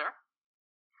his mother,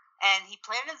 and he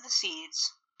planted the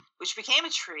seeds, which became a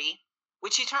tree,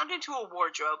 which he turned into a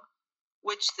wardrobe,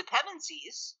 which the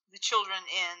Pevensies, the children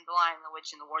in The Lion, the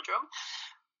Witch, and the Wardrobe,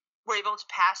 were able to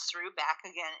pass through back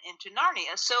again into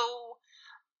Narnia. So,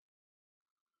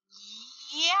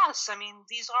 yes, I mean,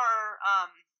 these are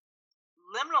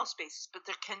liminal spaces, but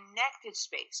they're connected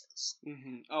spaces.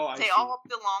 Mm-hmm. Oh, I see. They all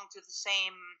belong to the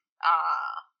same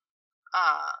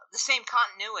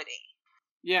continuity.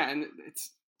 Yeah, and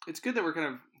it's good that we're kind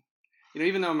of,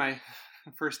 even though my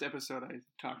first episode I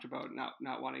talked about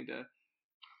not wanting to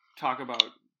talk about,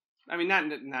 I mean, not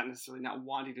necessarily not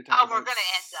wanting to talk about. Oh, we're going to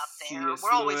end up there. C.S.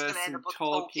 We're always going Lewis to end up with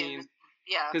Tolkien.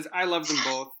 Yeah, because I love them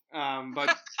both,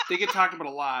 but they get talked about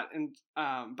a lot, and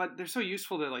but they're so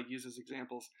useful to like use as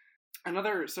examples.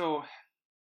 Another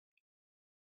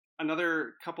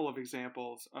couple of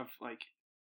examples of like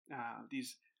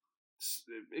these.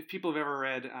 If people have ever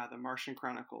read The Martian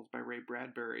Chronicles by Ray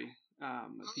Bradbury,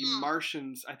 the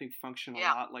Martians, I think, function a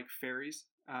lot like fairies.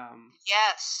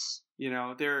 Yes.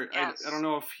 They're. Yes. I don't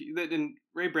know if and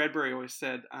Ray Bradbury always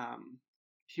said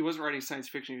he wasn't writing science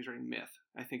fiction; he was writing myth.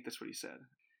 I think that's what he said.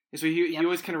 And so he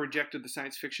always kind of rejected the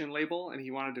science fiction label, and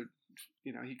he wanted to,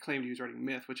 he claimed he was writing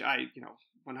myth, which I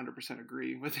 100%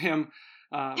 agree with him.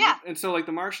 And so like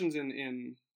the Martians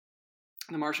in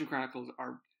The Martian Chronicles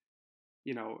are,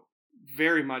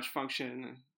 very much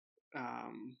function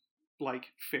like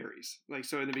fairies. Like,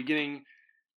 so in the beginning,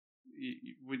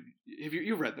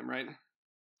 you read them, right?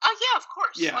 Oh yeah, of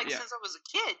course. Yeah, since I was a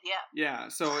kid, yeah. Yeah.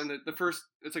 So in the first,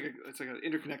 it's like an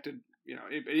interconnected.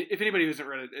 If anybody who hasn't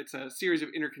read it, it's a series of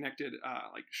interconnected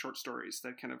like short stories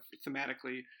that kind of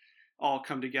thematically all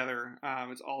come together.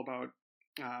 It's all about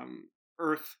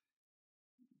Earth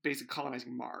basically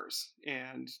colonizing Mars,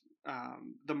 and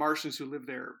the Martians who live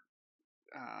there,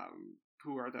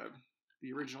 who are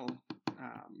the original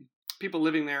people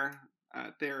living there,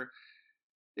 their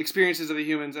experiences of the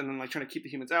humans, and then like trying to keep the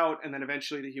humans out, and then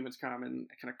eventually the humans come and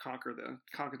kind of conquer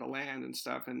the land and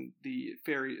stuff, and the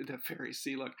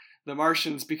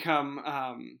Martians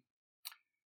become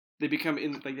they become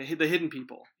in like the hidden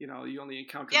people. You only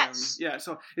encounter them. Yeah,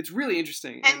 so it's really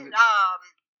interesting. And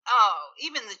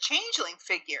even the changeling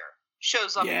figure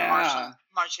shows up in the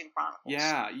Martian Chronicles.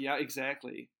 Yeah,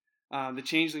 exactly. The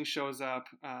changeling shows up,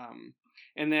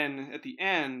 and then at the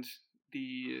end,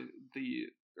 the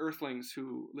Earthlings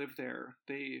who live there,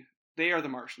 they are the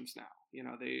Martians now.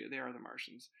 They are the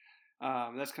Martians.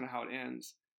 That's kind of how it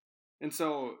ends. And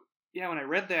so, yeah, when I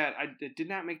read that, I did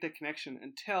not make that connection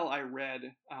until I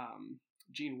read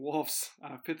Gene Wolfe's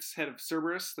Fifth Head of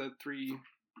Cerberus, the 3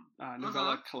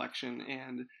 novella collection,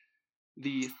 and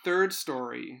the third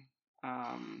story,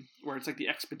 where it's like the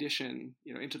expedition,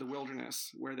 into the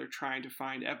wilderness, where they're trying to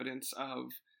find evidence of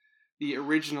the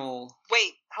original.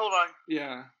 Wait, hold on.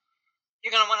 Yeah.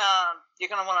 You're gonna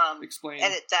wanna explain,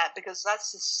 edit that, because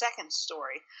that's the second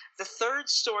story. The third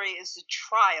story is the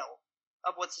trial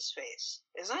of what's his face,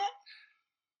 isn't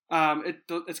it?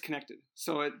 It's connected.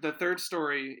 So the third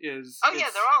story is. Oh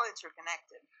yeah, they're all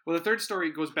interconnected. Well, the third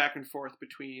story goes back and forth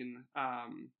between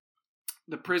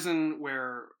the prison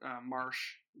where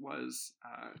Marsh was,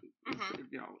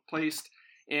 placed,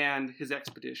 and his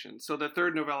expedition. So the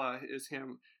third novella is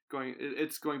him going.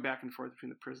 It's going back and forth between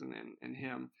the prison and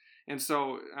him. And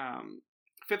so,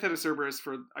 Fifth Head of Cerberus,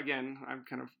 I'm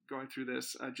kind of going through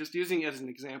this, just using it as an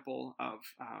example of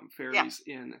fairies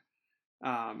in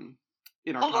our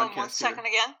podcast. Hold on 1 second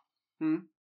again.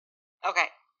 Okay,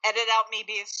 edit out me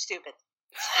being stupid.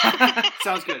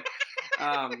 Sounds good.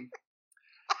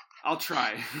 I'll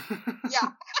try.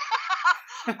 Yeah.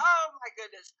 Oh my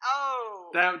goodness.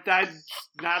 Oh. That's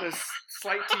not a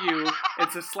slight to you.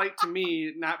 It's a slight to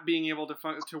me not being able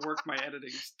to work my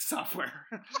editing software.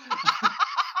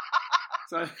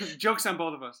 So jokes on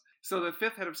both of us. So the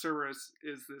Fifth Head of Cerberus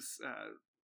is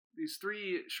these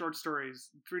 3 short stories,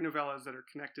 3 novellas that are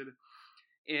connected,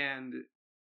 and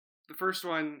the first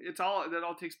one, that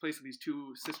all takes place in these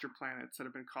 2 sister planets that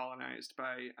have been colonized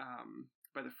by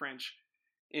the French,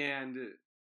 and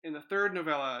in the third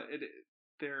novella,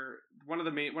 one of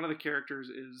the characters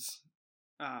is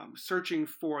searching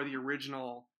for the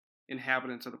original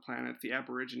inhabitants of the planet, the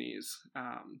Aborigines.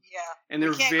 And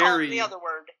they're can't call them the other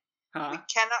word. Huh? We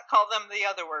cannot call them the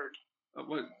other word.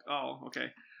 What? Oh,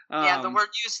 okay. The word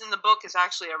used in the book is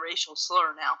actually a racial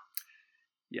slur now.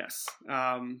 Yes.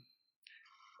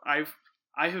 I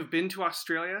have been to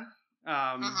Australia,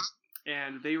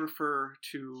 and they refer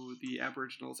to the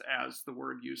Aboriginals as the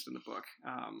word used in the book.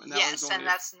 And that's not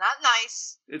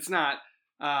nice. It's not.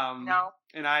 No.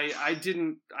 And I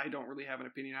don't really have an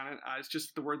opinion on it. It's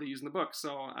just the word they use in the book.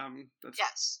 So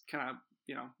that's kind of,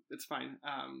 it's fine.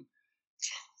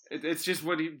 It's just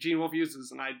what Gene Wolfe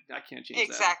uses, and I can't change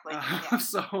that. Exactly.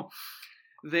 So,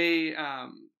 they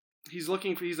he's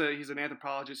looking for he's an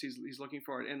anthropologist. He's looking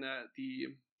for it, and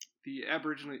the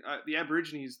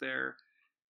Aborigines there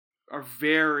are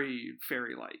very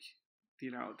fairy-like.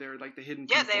 You know, they're like the hidden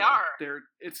people. Yeah, they are.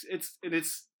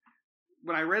 It's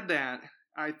when I read that,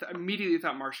 I immediately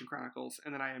thought Martian Chronicles,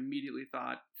 and then I immediately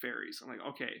thought fairies. I'm like,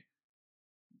 okay,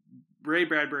 Ray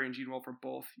Bradbury and Gene Wolfe are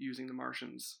both using the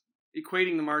Martians,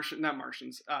 equating the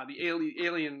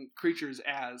alien creatures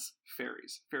as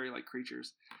fairies, fairy-like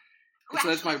creatures. So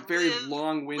that's my very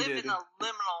long-winded.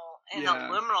 Live in a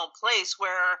liminal place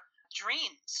where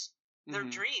they're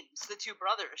dreams. The two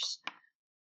brothers,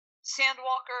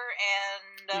 Sandwalker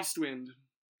and Eastwind.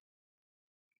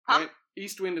 Huh? Right?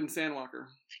 Eastwind and Sandwalker.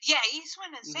 Yeah,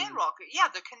 Eastwind and Sandwalker. Yeah,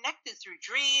 they're connected through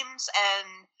dreams,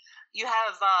 and you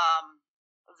have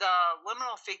the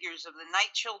liminal figures of the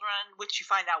Night Children, which you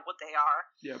find out what they are.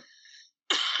 Yep.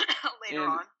 later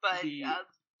on, but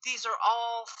these are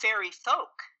all fairy folk.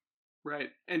 Right,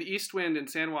 and Eastwind and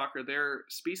Sandwalker, they're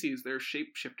species, they're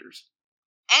shapeshifters.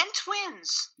 And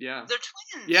twins. Yeah. They're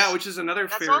twins. Yeah, which is another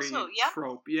That's fairy also, yep.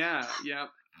 trope. Yeah.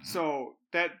 So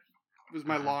that was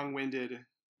my long-winded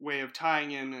way of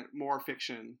tying in more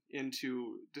fiction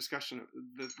into discussion.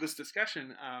 This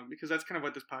discussion, because that's kind of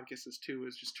what this podcast is too.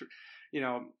 Is just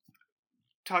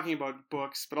talking about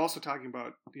books, but also talking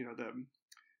about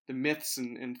the myths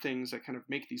and things that kind of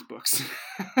make these books.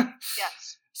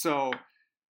 Yes. So.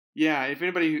 Yeah, if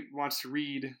anybody wants to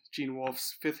read Gene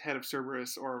Wolfe's Fifth Head of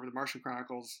Cerberus or The Martian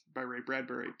Chronicles by Ray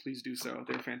Bradbury, please do so.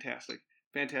 They're fantastic.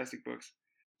 Fantastic books.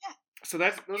 Yeah. So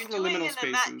those are the liminal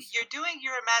spaces. You're doing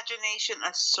your imagination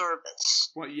a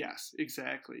service. Well, yes,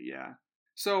 exactly, yeah.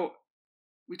 So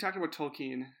we talked about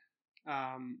Tolkien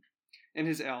and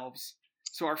his elves.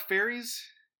 So are fairies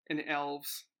and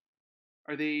elves,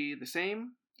 are they the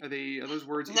same? Are those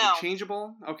words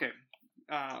interchangeable? Okay.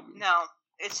 No.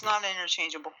 It's not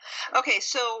interchangeable. Okay,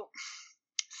 so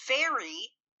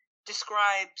fairy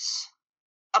describes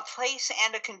a place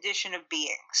and a condition of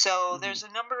being. So there's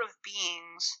a number of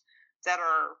beings that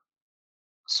are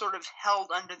sort of held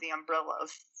under the umbrella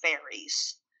of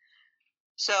fairies.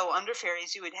 So under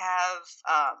fairies, you would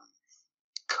have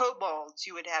kobolds,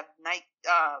 you would have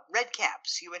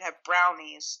redcaps, you would have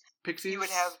brownies, pixies, you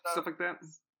would have stuff like that.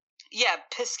 Yeah,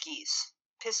 Piskies.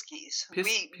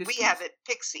 We have it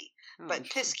pixie, but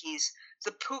Piskies,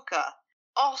 the puka,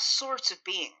 all sorts of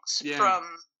beings from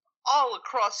all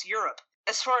across Europe.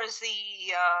 As far as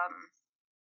the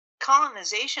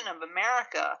colonization of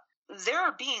America, there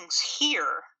are beings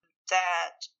here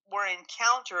that were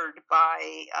encountered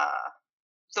by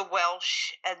the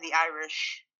Welsh and the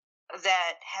Irish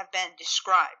that have been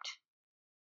described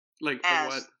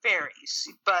as fairies,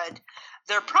 but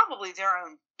they're probably their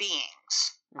own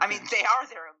beings. Okay. I mean, they are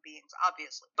their own beings,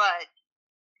 obviously, but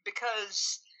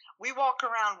because we walk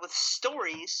around with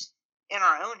stories in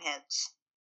our own heads,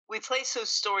 we place those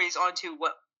stories onto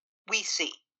what we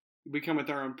see. We come with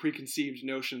our own preconceived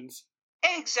notions.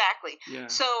 Exactly. Yeah.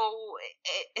 So,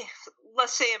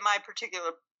 let's say in my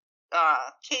particular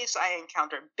case, I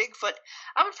encountered Bigfoot,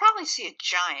 I would probably see a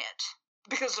giant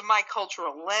because of my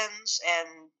cultural lens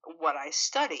and what I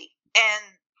study.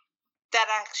 And that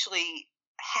actually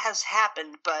has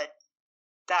happened, but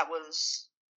that was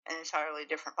an entirely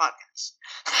different podcast.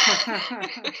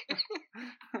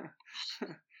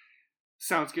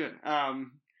 Sounds good.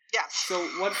 Yeah. So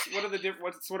what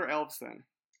are elves then?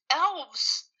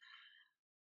 Elves,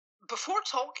 before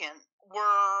Tolkien,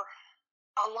 were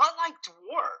a lot like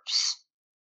dwarves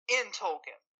in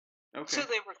Tolkien. Okay. So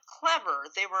they were clever.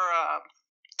 They were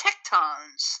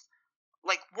tectons,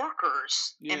 like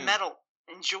workers in metal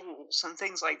and jewels and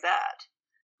things like that.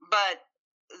 But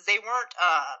they weren't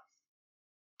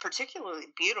particularly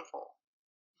beautiful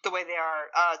the way they are.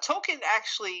 Tolkien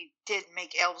actually did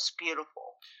make elves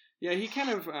beautiful. Yeah, he kind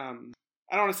of, I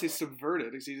don't want to say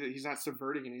subverted, because he's not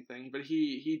subverting anything, but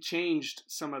he changed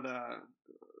some of the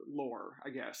lore,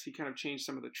 I guess. He kind of changed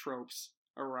some of the tropes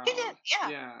around. He did, yeah.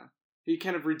 Yeah. He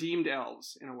kind of redeemed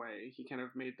elves, in a way. He kind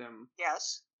of made them...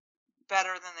 Yes.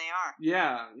 Better than they are.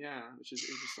 Yeah, which is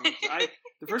interesting.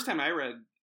 The first time I read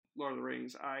Lord of the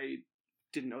Rings, I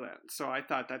didn't know that. So I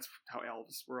thought that's how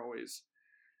elves were always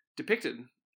depicted.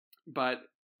 But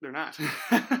they're not.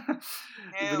 No.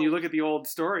 When you look at the old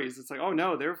stories, it's like, oh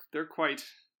no,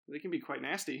 they can be quite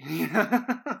nasty.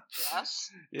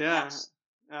 Yes. Yeah. Yes.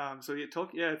 So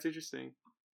Tolkien, it's interesting.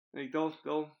 Like they'll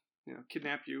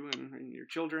kidnap you and your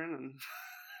children,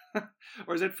 and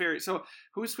or is that fairy? So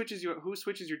who switches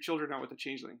your children out with a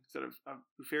changeling instead of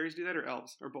do fairies do that, or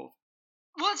elves, or both?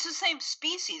 Well, it's the same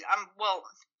species.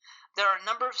 There are a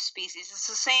number of species. It's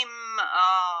the same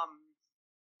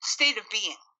state of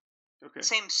being. Okay.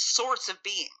 Same sorts of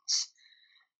beings.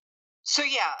 So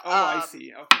yeah. Oh, I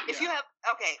see. Okay. If you have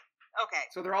okay.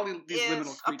 So they're all these liminal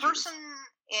If creatures. a person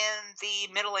in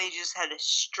the Middle Ages had a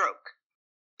stroke,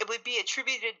 it would be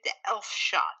attributed to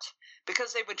Elfshot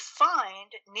because they would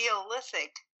find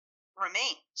Neolithic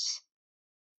remains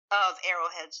of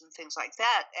arrowheads and things like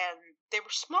that, and they were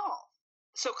small.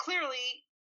 So clearly,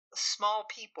 small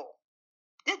people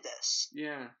did this.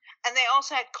 Yeah. And they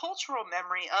also had cultural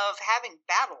memory of having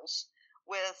battles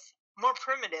with more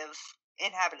primitive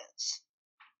inhabitants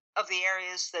of the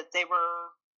areas that they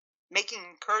were making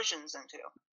incursions into.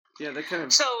 Yeah, that kind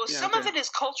of. So yeah, some okay. of it is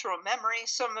cultural memory.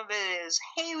 Some of it is,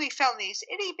 hey, we found these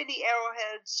itty bitty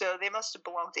arrowheads, so they must have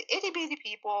belonged to itty bitty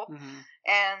people,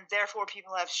 and therefore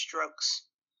people have strokes.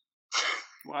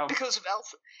 Wow. Because of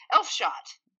elf shot.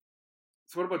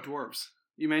 So what about dwarves?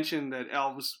 You mentioned that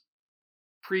elves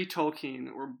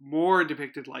pre-Tolkien were more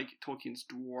depicted like Tolkien's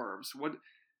dwarves. What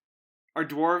are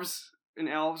dwarves and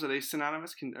elves? Are they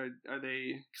synonymous? Are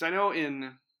they? Because I know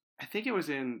I think it was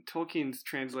in Tolkien's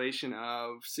translation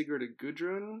of Sigurd and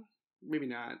Gudrun. Maybe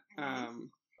not.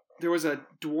 There was a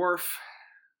dwarf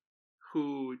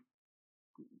who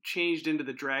changed into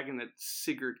the dragon that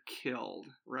Sigurd killed,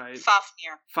 right?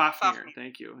 Fafnir.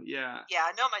 Thank you. Yeah. Yeah,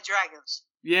 I know my dragons.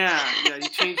 Yeah. He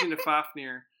changed into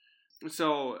Fafnir.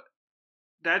 So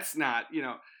that's not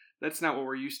what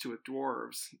we're used to with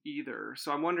dwarves either.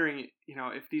 So I'm wondering,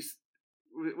 if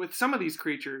with some of these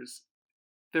creatures,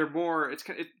 they're more,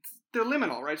 they're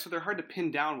liminal, right? So they're hard to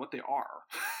pin down what they are.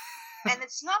 And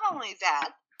it's not only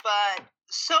that, but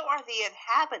so are the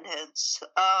inhabitants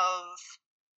of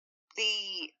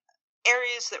the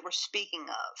areas that we're speaking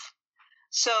of.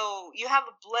 So you have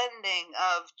a blending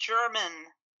of German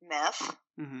myth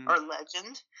or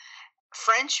legend,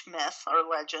 French myth or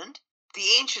legend, the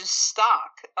ancient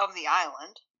stock of the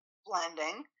island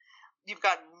blending. You've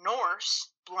got Norse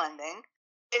blending.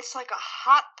 It's like a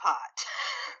hot pot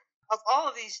of all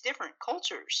of these different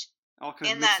cultures. All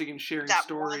kind of mixing and sharing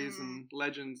stories and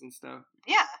legends and stuff.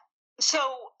 Yeah. So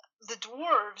the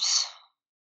dwarves,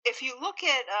 if you look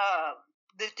at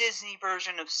the Disney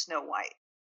version of Snow White,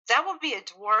 that would be a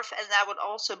dwarf, and that would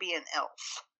also be an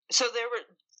elf. So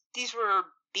these were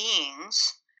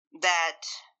beings that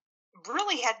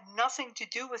really had nothing to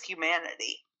do with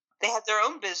humanity. They had their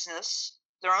own business,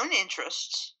 their own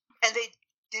interests, and they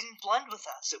didn't blend with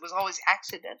us. It was always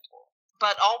accidental.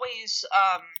 But always,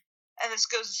 and this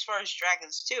goes as far as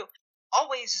dragons too,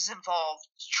 always is involved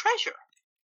treasure.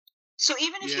 So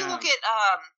even if you look at,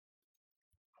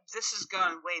 this is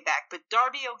going way back, but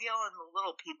Darby O'Gill and the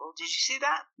Little People, did you see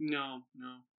that? No.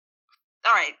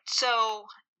 All right, so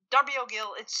Darby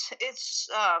O'Gill, it's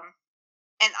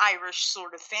an Irish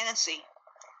sort of fantasy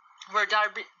where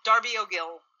Darby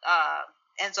O'Gill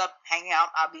ends up hanging out,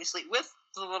 obviously, with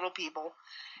the Little People,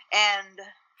 and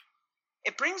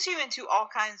it brings you into all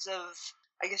kinds of,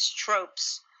 I guess,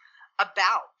 tropes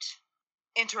about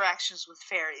interactions with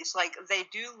fairies. Like, they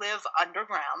do live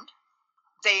underground.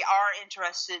 They are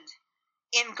interested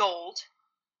in gold.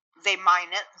 They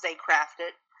mine it. They craft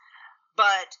it.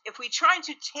 But if we try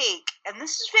to take, and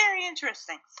this is very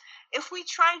interesting, if we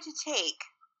try to take,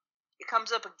 it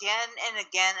comes up again and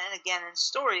again and again in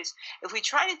stories, if we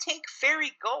try to take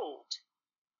fairy gold,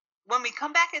 when we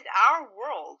come back into our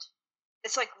world,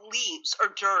 it's like leaves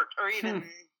or dirt or even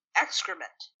excrement.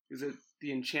 Is it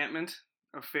the enchantment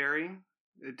of fairy?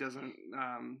 It doesn't,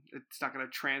 it's not going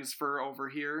to transfer over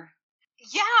here?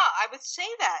 Yeah, I would say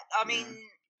that. I mean...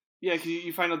 Yeah, because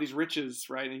you find all these riches,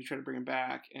 right, and you try to bring them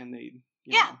back, and they,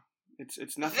 you know,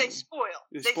 it's nothing. They spoil.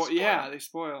 They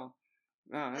spoil.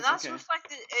 Oh, and that's okay.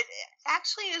 reflected, it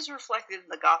actually is reflected in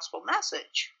the gospel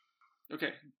message.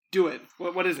 Okay, do it.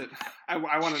 What is it? I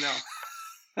want to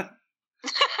know.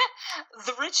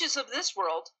 The riches of this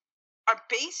world are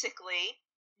basically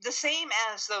the same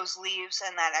as those leaves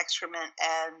and that excrement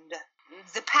and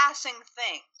the passing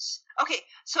things. Okay,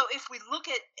 so if we look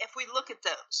at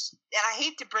those, and I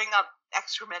hate to bring up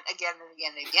excrement again and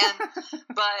again and again,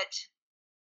 but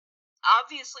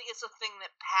obviously it's a thing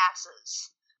that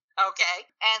passes. Okay,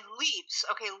 and leaves.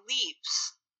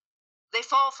 They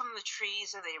fall from the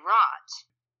trees and they rot.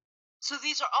 So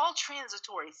these are all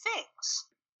transitory things.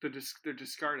 They're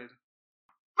discarded.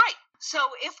 Right. So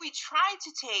if we try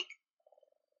to take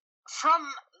from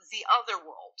the other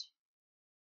world,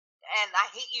 and I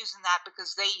hate using that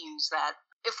because they use that,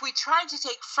 if we try to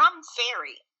take from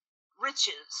fairy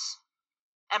riches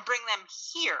and bring them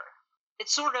here, it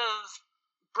sort of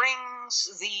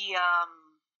brings the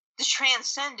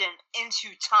transcendent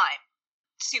into time.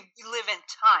 See, we live in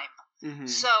time. Mm-hmm.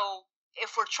 So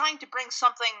if we're trying to bring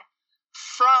something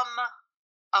from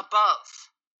above,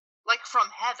 like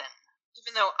from heaven,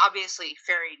 even though obviously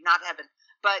fairy, not heaven.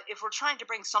 But if we're trying to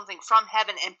bring something from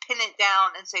heaven and pin it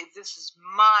down and say, this is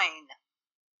mine,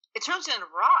 it turns into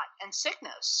rot and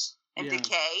sickness and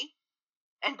decay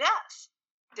and death.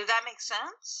 Did that make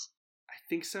sense? I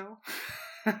think so.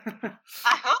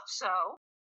 I hope so.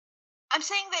 I'm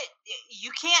saying that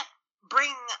you can't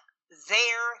bring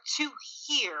there to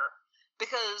here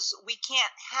because we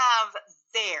can't have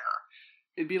there.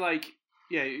 It'd be like,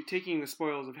 you're taking the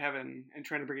spoils of heaven and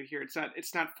trying to bring it here. It's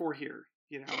not for here,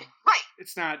 Right.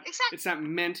 It's not exactly. It's not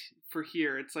meant for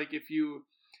here. It's like if you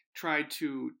tried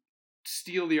to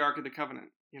steal the Ark of the Covenant,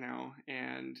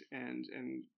 and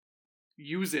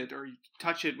use it or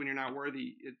touch it when you're not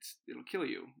worthy, it'll kill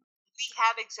you. We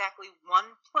have exactly one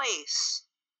place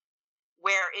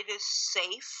where it is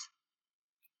safe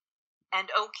and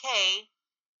okay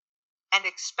and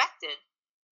expected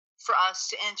for us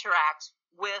to interact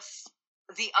with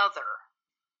the other.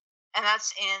 And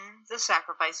that's in the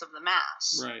sacrifice of the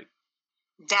Mass. Right.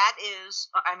 That is,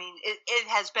 it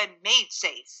has been made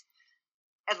safe.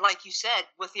 And like you said,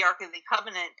 with the Ark of the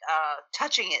Covenant,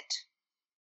 touching it,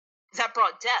 that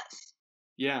brought death.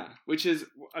 Yeah, which is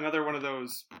another one of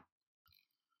those,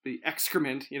 the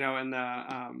excrement, and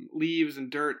the leaves and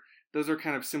dirt, those are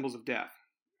kind of symbols of death.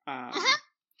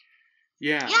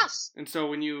 Yeah. Yes. And so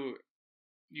when you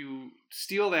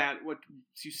steal that,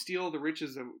 you steal the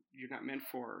riches that you're not meant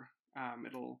for,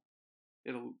 it'll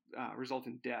result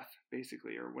in death,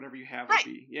 basically, or whatever you have will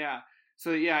be. Yeah.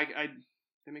 So I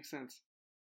that makes sense.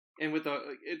 And with the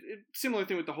similar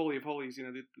thing with the Holy of Holies,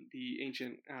 the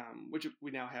ancient, which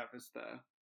we now have as the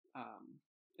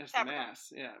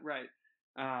Mass, yeah, right,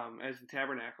 as the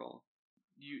tabernacle.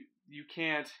 You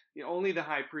can't. Only the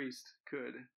high priest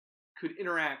could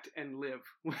interact and live,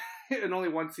 and only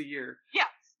once a year. Yeah.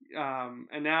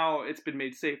 And now it's been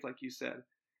made safe, like you said.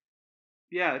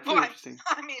 Yeah, it's really interesting.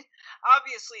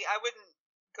 Obviously, I wouldn't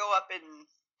go up and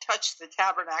touch the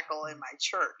tabernacle in my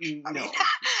church. No.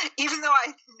 Even though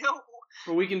I know.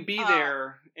 But we can be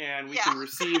there and we can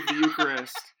receive the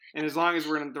Eucharist. And as long as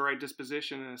we're in the right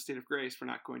disposition and a state of grace, we're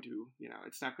not going to,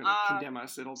 it's not going to condemn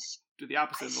us. It'll do the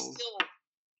opposite.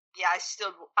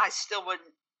 I still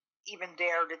wouldn't even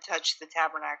dare to touch the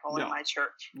tabernacle in my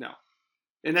church. No.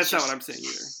 And that's not what I'm saying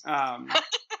either.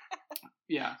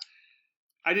 Yeah.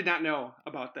 I did not know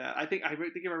about that. I think I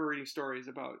remember reading stories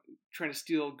about trying to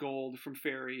steal gold from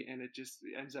fairy, and it just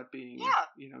ends up being,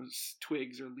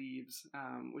 twigs or leaves,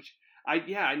 which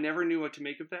I never knew what to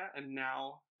make of that, and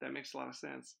now that makes a lot of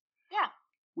sense. Yeah.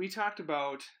 We talked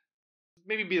about,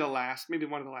 maybe one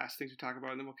of the last things we talk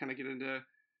about, and then we'll kind of get into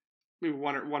maybe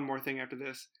one more thing after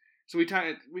this. So we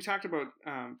talked about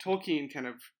Tolkien kind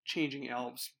of changing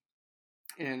elves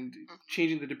and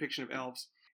changing the depiction of elves.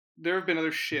 There have been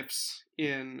other shifts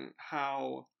in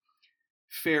how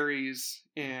fairies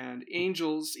and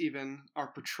angels even are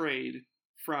portrayed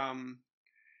from,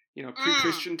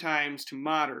 pre-Christian times to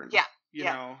modern.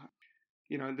 Yeah.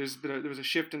 There was a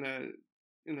shift from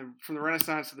the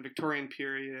Renaissance to the Victorian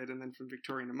period, and then from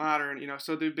Victorian to modern.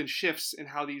 So there've been shifts in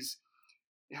how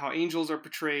angels are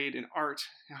portrayed in art,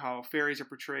 how fairies are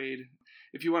portrayed.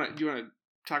 If you want to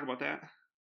talk about that?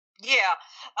 Yeah.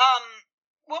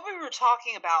 What we were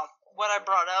talking about, what I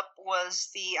brought up was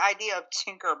the idea of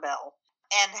Tinkerbell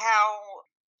and how,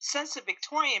 since the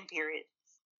Victorian period,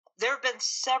 there have been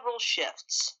several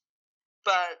shifts,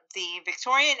 but the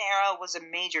Victorian era was a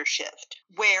major shift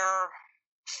where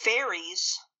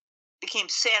fairies became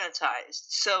sanitized.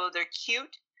 So they're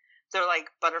cute. They're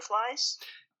like butterflies.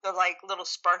 They're like little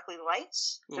sparkly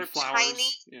lights. Little they're flowers. tiny.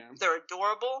 Yeah. They're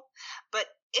adorable. But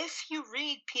if you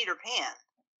read Peter Pan,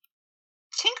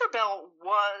 Tinkerbell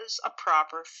was a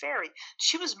proper fairy.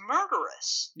 She was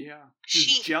murderous. Yeah.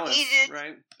 She was jealous,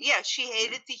 right? Yeah, she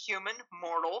hated the human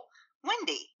mortal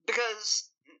Wendy, because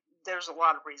there's a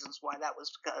lot of reasons why that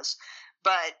was because.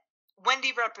 But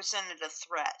Wendy represented a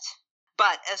threat.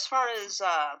 But as far as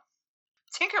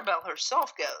Tinkerbell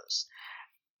herself goes,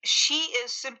 she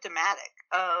is symptomatic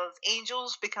of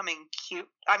angels becoming cute.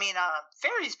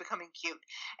 Fairies becoming cute.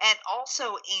 And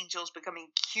also angels becoming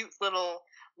cute little,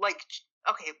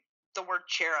 the word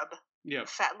cherub. Yeah.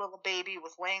 Fat little baby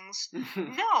with wings.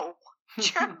 No.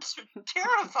 Cherubs are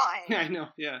terrifying. I know.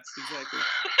 Yeah, exactly.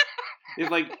 They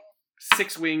have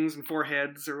 6 wings and 4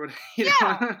 heads or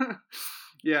whatever.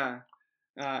 Yeah.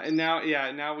 And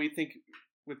now we think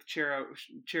with cherubs,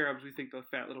 we think the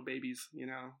fat little babies,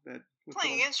 that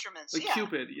playing instruments. Like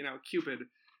Cupid,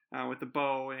 with the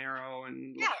bow and arrow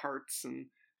and little hearts and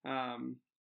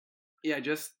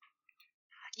just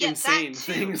insane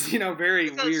things, very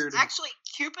because weird. Actually,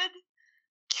 Cupid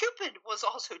was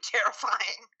also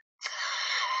terrifying.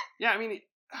 Yeah, I mean,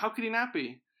 how could he not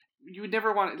be? You would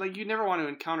never want, like, you'd never want to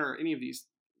encounter any of these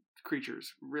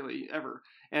creatures, really, ever.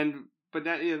 But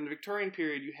that in the Victorian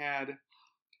period, you had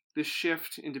this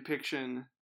shift in depiction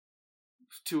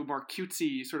to a more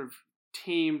cutesy, sort of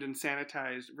tamed and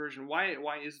sanitized version. Why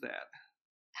is that?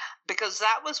 Because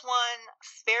that was when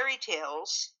fairy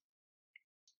tales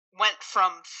went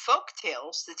from folk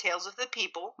tales, the tales of the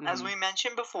people, as we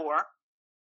mentioned before.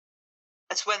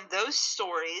 That's when those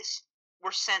stories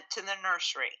were sent to the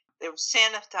nursery. They were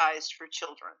sanitized for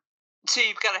children. So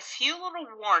you've got a few little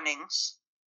warnings,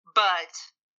 but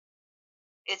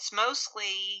it's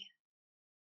mostly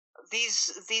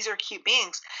these are cute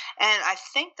beings. And I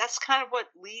think that's kind of what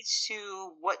leads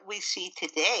to what we see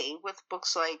today with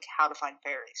books like How to Find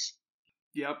Fairies.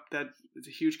 Yep, that is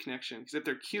a huge connection. Because if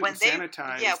they're cute and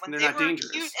sanitized, then they're not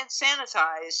dangerous. Cute and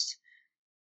sanitized,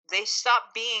 they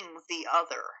stop being the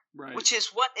other, right. Which is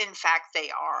what, in fact, they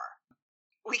are.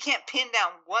 We can't pin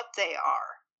down what they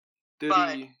are.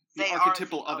 They're the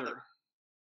archetypal other.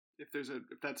 If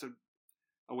that's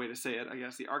a way to say it, I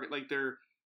guess they're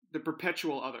the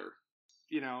perpetual other.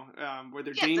 Where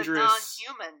they're dangerous,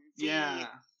 the non-human.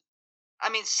 I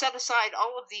mean, set aside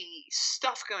all of the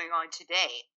stuff going on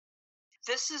today.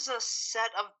 This is a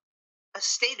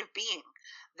state of being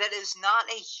that is not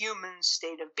a human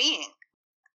state of being.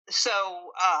 So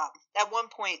at one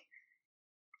point,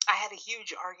 I had a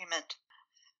huge argument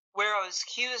where I was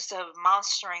accused of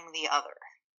monstering the other,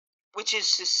 which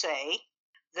is to say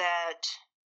that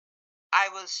I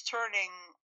was turning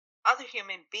other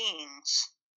human beings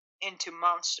into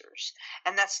monsters.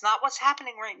 And that's not what's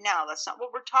happening right now. That's not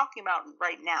what we're talking about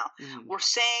right now. Mm. We're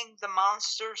saying the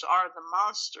monsters are the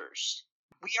monsters.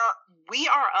 We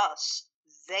are us.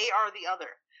 They are the other.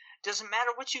 Doesn't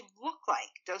matter what you look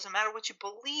like. Doesn't matter what you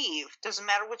believe. Doesn't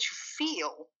matter what you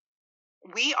feel.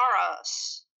 We are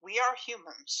us. We are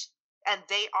humans. And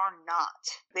they are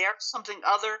not. They are something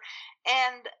other.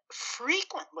 And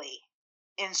frequently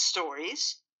in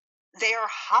stories, they are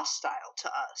hostile to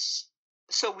us.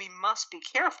 So we must be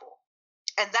careful.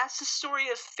 And that's the story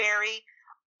of fairy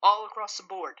all across the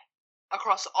board.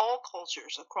 Across all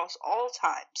cultures. Across all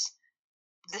times.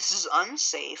 This is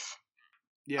unsafe.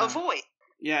 Yeah. Avoid.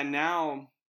 Yeah,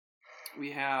 now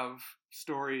we have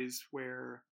stories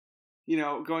where,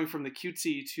 going from the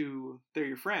cutesy to they're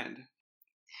your friend.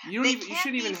 You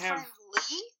shouldn't even have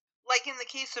friendly, like in the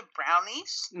case of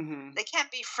brownies. Mm-hmm. They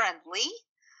can't be friendly,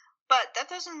 but that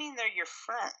doesn't mean they're your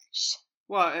friends.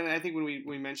 Well, and I think when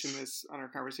we mentioned this on our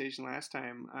conversation last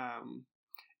time,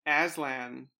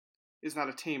 Aslan is not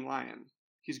a tame lion.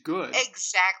 He's good.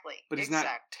 Exactly. But he's not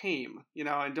tame,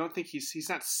 I don't think he's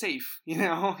not safe,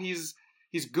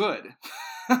 he's good.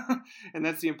 And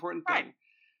that's the important thing.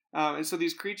 Right. And so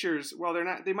these creatures, while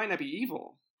they might not be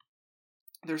evil,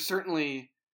 they're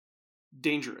certainly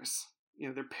dangerous.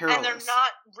 They're perilous. And they're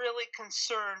not really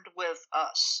concerned with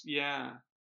us. Yeah.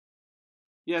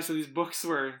 Yeah, so these books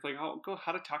were like,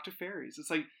 how to talk to fairies.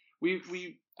 It's like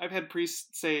I've had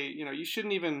priests say, you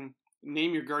shouldn't even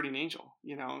name your guardian angel,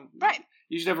 Right.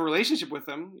 You should have a relationship with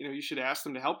them, you should ask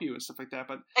them to help you and stuff like that,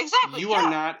 but exactly, you are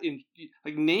not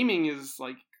naming is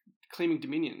like claiming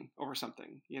dominion over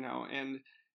something, and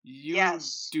you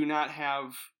do not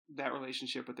have that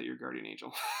relationship with your guardian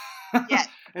angel. Yet.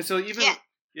 And so even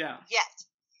Yet.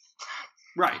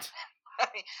 Right. I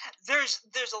mean, there's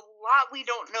a lot we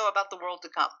don't know about the world to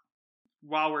come.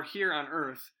 While we're here on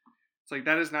Earth, it's like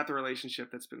that is not the relationship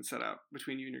that's been set up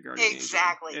between you and your guardian angel.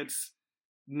 Exactly. It's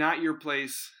not your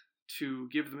place to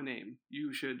give them a name.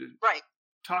 You should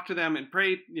talk to them and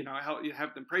pray,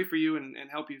 have them pray for you and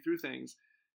help you through things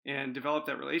and develop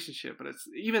that relationship. But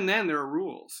even then there are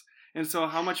rules. And so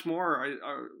how much more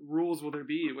rules will there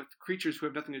be with creatures who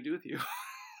have nothing to do with you?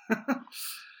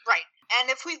 Right. And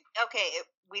if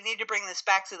we need to bring this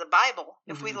back to the Bible.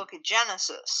 If mm-hmm. we look at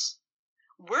Genesis,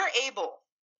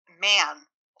 man,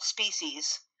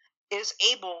 species, is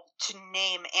able to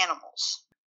name animals.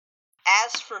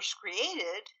 As first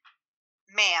created,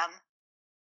 man,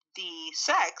 the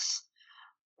sex,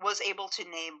 was able to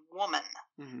name woman.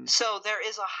 Mm-hmm. So there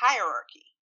is a hierarchy.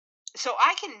 So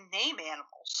I can name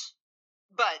animals,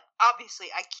 but obviously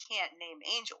I can't name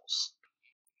angels.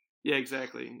 Yeah,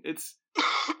 exactly.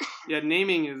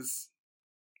 Naming is,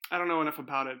 I don't know enough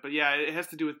about it, but yeah, it has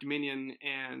to do with dominion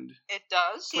and it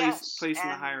does, place in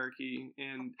the hierarchy,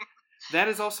 and that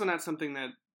is also not something that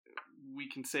we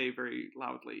can say very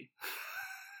loudly.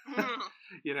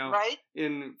 Right?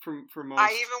 For most,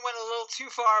 I even went a little too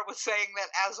far with saying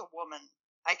that as a woman,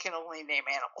 I can only name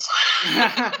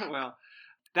animals. Well,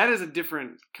 that is a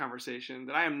different conversation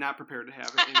that I am not prepared to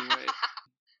have in any way.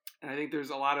 And I think there's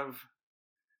a lot of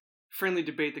friendly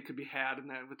debate that could be had in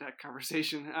that with that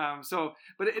conversation.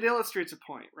 But it illustrates a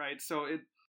point, right? So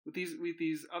with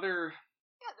these other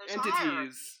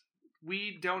entities,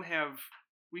 we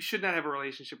should not have a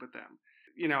relationship with them.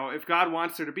 If God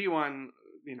wants there to be one,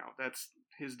 that's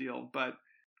his deal. But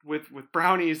with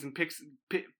brownies and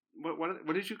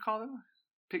what did you call them?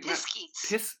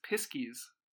 Piskies. Piskies.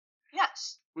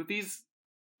 Yes. With these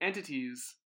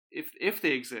entities, if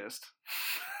they exist,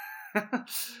 they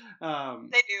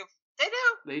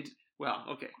do. Well,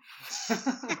 okay.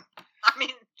 I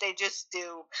mean, they just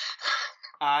do.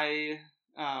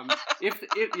 If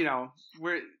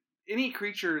where any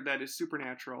creature that is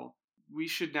supernatural, we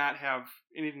should not have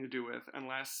anything to do with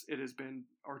unless it has been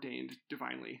ordained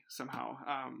divinely somehow.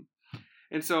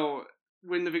 And so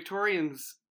when the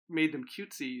Victorians made them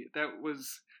cutesy, that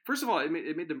was, first of all, it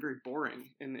made them very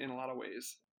boring in a lot of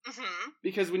ways. Mm-hmm.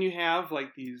 Because when you have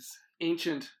like these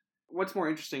what's more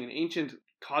interesting, an ancient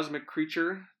cosmic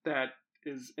creature that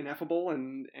is ineffable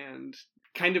and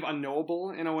kind of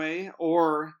unknowable in a way,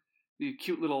 or the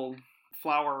cute little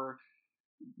flower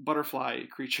butterfly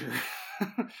creature,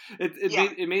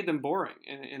 it made them boring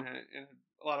in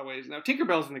a lot of ways. Now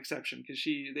Tinkerbell's an exception because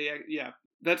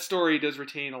that story does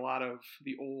retain a lot of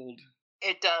the old.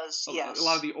 It does, yes. A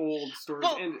lot of the old stories.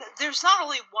 Well, there's not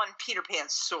only one Peter Pan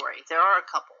story. There are a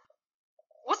couple.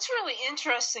 What's really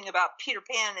interesting about Peter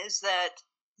Pan is that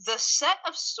the set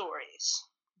of stories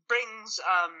brings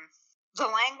the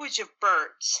language of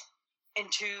birds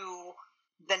into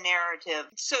the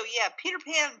narrative. So, yeah, Peter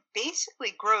Pan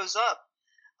basically grows up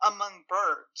among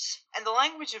birds. And the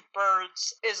language of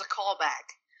birds is a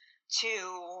callback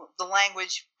to the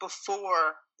language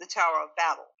before the Tower of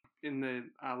Babel. In the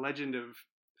legend of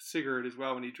Sigurd as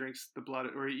well, when he drinks the blood,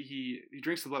 or he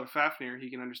drinks the blood of Fafnir,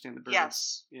 he can understand the birds.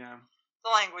 Yes. Yeah.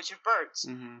 The language of birds,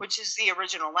 mm-hmm. which is the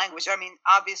original language. I mean,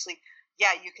 obviously,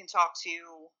 yeah, you can talk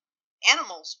to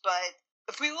animals, but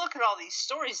if we look at all these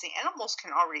stories, the animals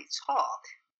can already talk.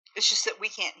 It's just that we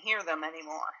can't hear them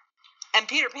anymore. And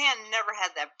Peter Pan never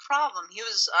had that problem. He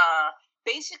was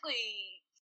basically,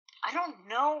 I don't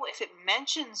know if it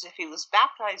mentions if he was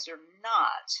baptized or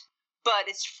not, but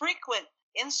it's frequent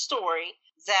in story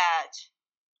that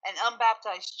an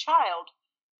unbaptized child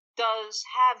does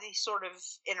have these sort of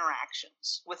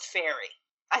interactions with fairy.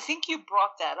 I think you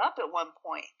brought that up at one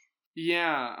point.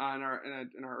 Yeah, in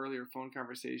our earlier phone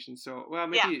conversation. So, well,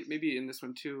 maybe in this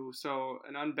one too. So,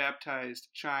 an unbaptized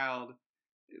child,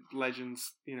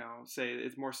 legends, say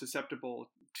is more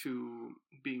susceptible to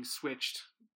being switched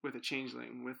with a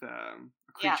changeling, with a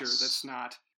creature that's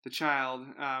not the child.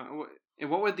 And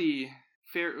what would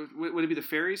would it be the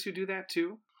fairies who do that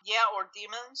too? Yeah, or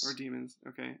demons. Or demons.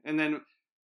 Okay, and then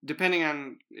depending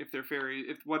on if they're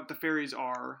fairies, what the fairies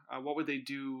are, what would they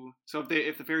do? So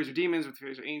if the fairies are demons, or if the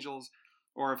fairies are angels,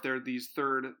 or if they're these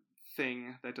third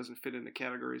thing that doesn't fit into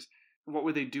categories, what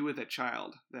would they do with that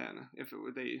child then? If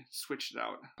they switched it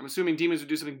out, I'm assuming demons would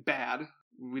do something bad.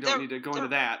 We don't need to go into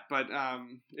that, but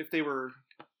if they were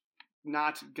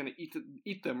not gonna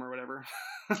eat them or whatever.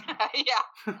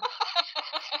 Yeah.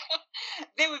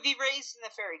 They would be raised in the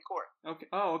fairy court. Okay.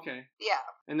 Oh, okay. Yeah.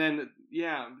 And then,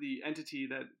 the entity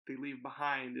that they leave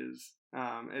behind is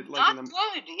not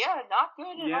good. Yeah, not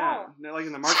good at all. Yeah, like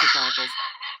in the Martian Chronicles.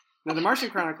 Now, the Martian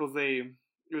Chronicles,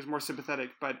 it was more sympathetic,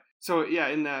 but so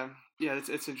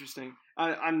it's interesting.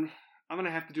 I'm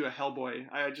gonna have to do a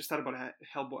Hellboy. I just thought about a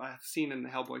scene in the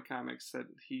Hellboy comics that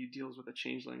he deals with a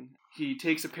changeling. He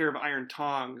takes a pair of iron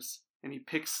tongs and he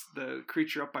picks the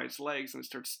creature up by its legs and it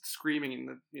starts screaming, and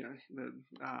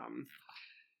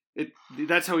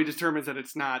that's how he determines that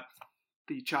it's not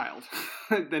the child.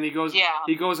 Then he goes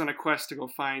on a quest to go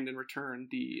find and return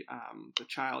the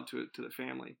child to the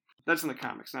family. That's in the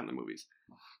comics, not in the movies.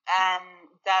 And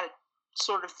that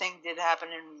sort of thing did happen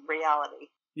in reality.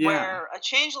 Yeah. Where a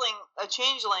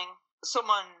changeling,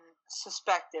 someone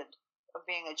suspected of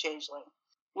being a changeling,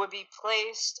 would be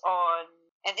placed on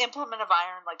an implement of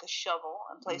iron like a shovel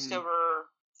and placed over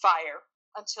fire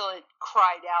until it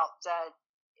cried out that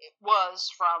it was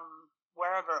from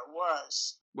wherever it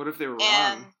was. What if they were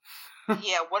wrong?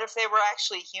 Yeah, what if they were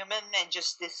actually human and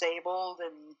just disabled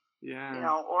and,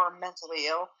 or mentally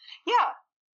ill? Yeah,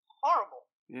 horrible.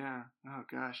 Yeah, oh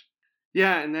gosh.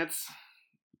 Yeah, and that's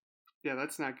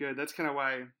not good. That's kind of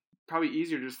why probably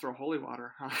easier to just throw holy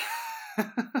water, huh?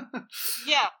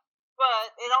 Yeah,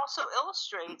 but it also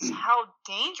illustrates how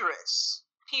dangerous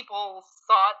people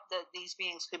thought that these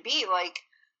beings could be. Like,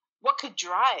 what could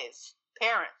drive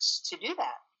parents to do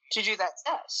that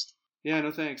test? Yeah,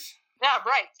 no thanks. Yeah,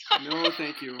 right. No,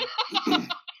 thank you. Yeah,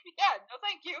 no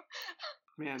thank you.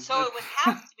 Man. So it would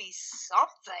have to be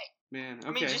something. Man, okay.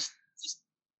 I mean, just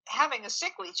having a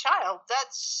sickly child,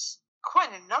 that's quite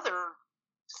another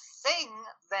thing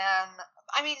than,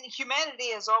 I mean,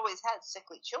 humanity has always had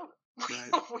sickly children.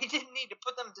 Right. We didn't need to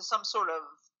put them to some sort of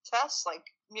test, like,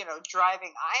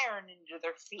 driving iron into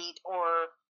their feet, or,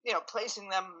 placing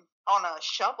them on a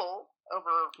shovel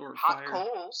over Or hot fire.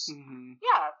 coals. Mm-hmm.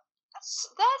 Yeah,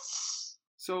 that's...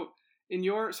 So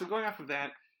going off of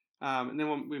that, and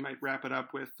then we might wrap it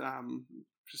up with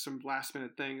just some last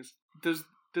minute things.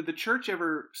 Did the church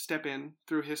ever step in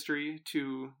through history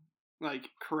to like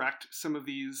correct some of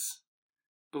these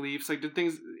beliefs? Like, did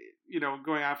things,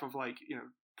 going off of like,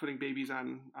 putting babies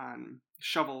on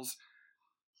shovels,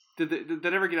 did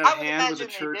that ever get out of hand where the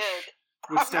church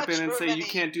would step in and say, you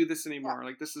can't do this anymore? Yeah.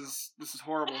 Like, this is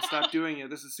horrible. Stop doing it.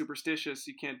 This is superstitious.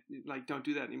 You can't, like, don't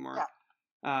do that anymore.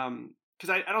 Yeah.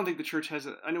 Because I don't think the church has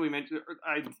I know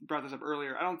I brought this up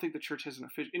earlier. I don't think the church has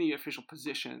any official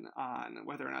position on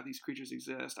whether or not these creatures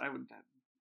exist. I would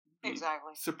be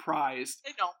surprised.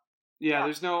 They don't. Yeah,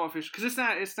 there's no official, because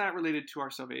it's not related to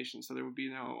our salvation, so there would be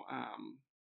no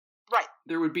right.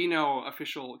 There would be no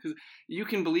official, because you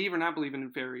can believe or not believe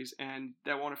in fairies, and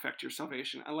that won't affect your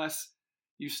salvation unless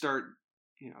you start,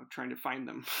 trying to find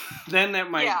them. Then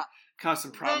that might cause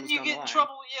some problems. Then you get in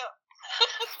trouble.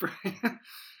 Yeah.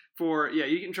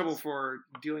 You get in trouble for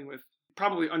dealing with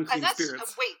probably unclean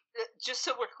spirits. Wait, just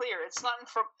so we're clear, it's not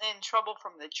in trouble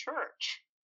from the church.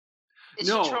 It's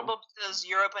in trouble because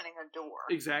you're opening a door.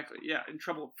 Exactly. Yeah, in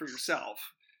trouble for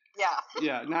yourself. Yeah.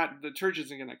 Yeah, not the church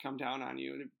isn't going to come down on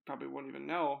you, and it probably won't even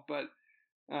know. But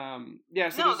So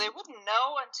no, they wouldn't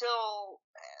know until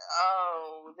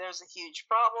there's a huge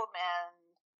problem, and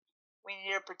we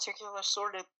need a particular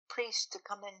sort of priest to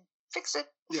come and fix it.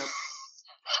 Yep.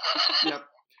 Yep.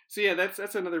 So yeah,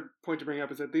 that's another point to bring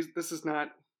up, is that this is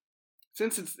not,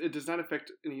 since it does not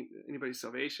affect anybody's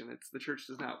salvation. The church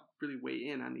does not really weigh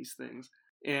in on these things,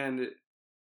 and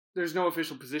there's no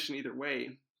official position either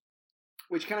way,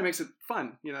 which kind of makes it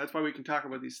fun. That's why we can talk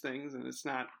about these things, and it's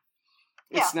not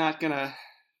gonna,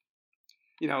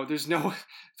 there's no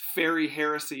fairy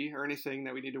heresy or anything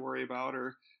that we need to worry about,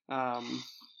 or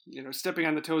stepping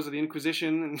on the toes of the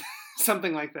Inquisition and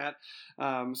something like that.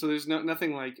 So there's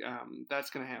nothing like that's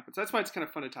going to happen. So that's why it's kind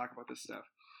of fun to talk about this stuff.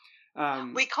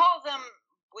 We call them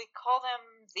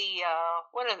the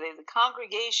what are they? The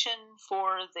Congregation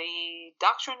for the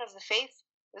Doctrine of the Faith.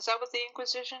 Is that what the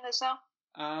Inquisition is now?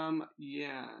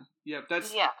 Yeah. Yep.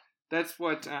 That's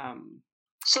what.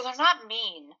 So they're not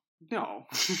mean. No,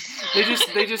 they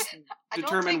just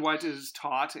determine what is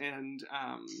taught, and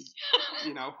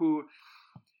who.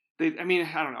 I mean,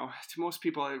 I don't know. To most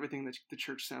people, everything that the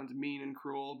church sounds mean and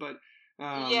cruel, but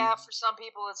for some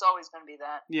people, it's always going to be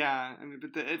that. Yeah, I mean,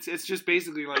 but it's just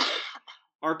basically like,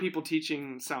 are people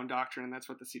teaching sound doctrine, and that's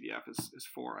what the CDF is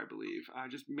for, I believe.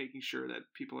 Just making sure that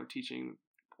people are teaching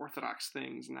orthodox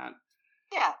things, not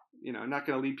not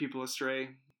going to lead people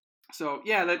astray. So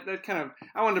yeah, that kind of,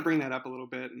 I wanted to bring that up a little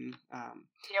bit, and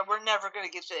we're never going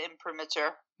to get the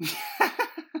imprimatur.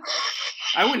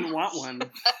 I wouldn't want one.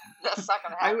 That's not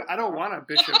going to happen. I don't want a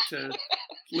bishop to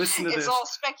listen to this. It's all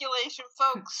speculation,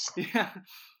 folks. Yeah.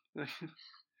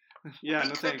 Yeah,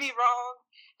 we could be wrong,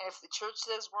 and if the church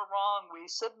says we're wrong, we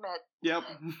submit. Yep.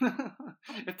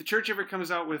 If the church ever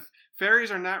comes out with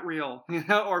fairies are not real,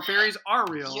 or fairies are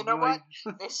real, you know what?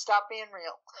 They stop being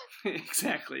real.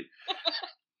 Exactly.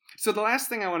 So the last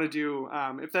thing I want to do,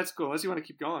 if that's cool, unless you want to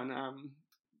keep going,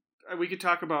 we could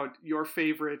talk about your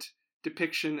favorite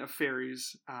depiction of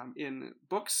fairies in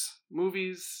books,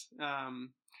 movies,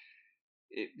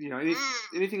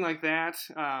 anything like that.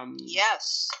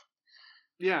 Yes.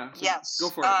 Yeah. So yes. Go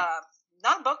for it.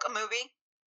 Not a book, a movie.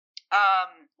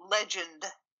 Legend.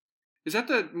 Is that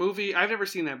the movie? I've never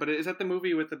seen that, but is that the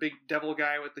movie with the big devil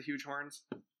guy with the huge horns?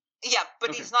 Yeah,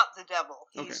 but he's not the devil.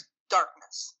 He's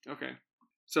darkness. Okay.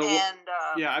 So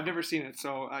I've never seen it,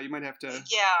 so you might have to.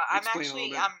 Yeah,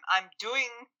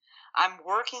 I'm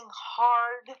working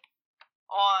hard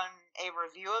on a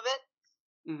review of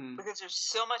it because there's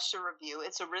so much to review.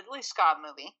 It's a Ridley Scott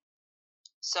movie,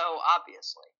 so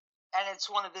obviously, and it's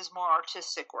one of his more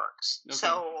artistic works. Okay.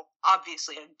 So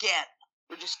obviously, again,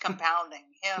 we're just compounding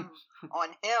him on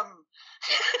him.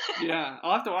 Yeah,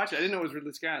 I'll have to watch it. I didn't know it was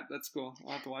Ridley Scott. That's cool.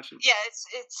 I'll have to watch it. Yeah,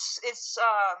 it's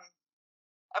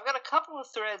I've got a couple of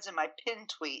threads in my pin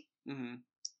tweet. Mm-hmm.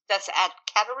 That's at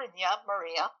Katerina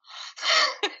Maria.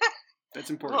 That's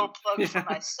important. A little plug for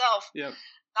myself. Yep.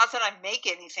 Not that I make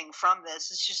anything from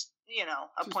this. It's just,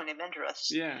 a point of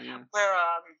interest. Yeah. Where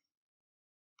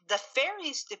the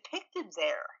fairies depicted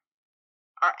there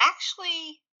are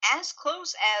actually as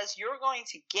close as you're going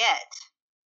to get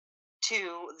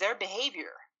to their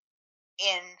behavior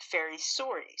in fairy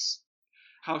stories.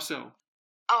 How so?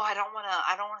 Oh, I don't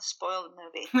want to spoil the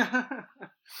movie.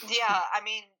 Yeah, I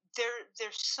mean,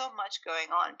 there's so much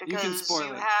going on You can because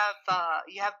spoil it.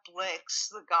 you have Blix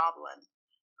the goblin,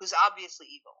 who's obviously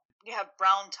evil. You have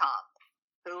Brown Tom,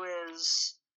 who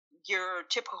is your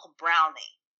typical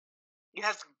brownie. You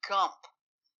have Gump,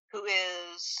 who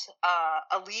is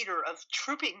a leader of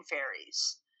trooping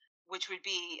fairies, which would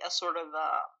be a sort of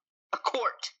a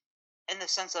court in the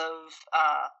sense of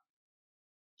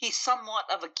he's somewhat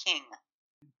of a king.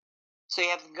 So you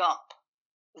have Gump,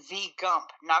 the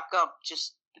Gump, not Gump,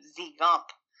 just the Gump.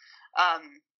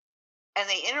 And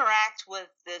they interact with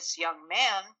this young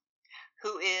man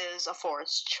who is a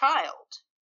forest child.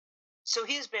 So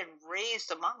he's been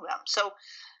raised among them. So,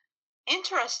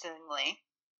 interestingly,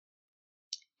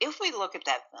 if we look at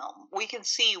that film, we can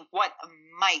see what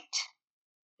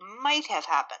might have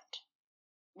happened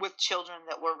with children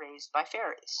that were raised by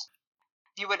fairies.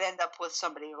 You would end up with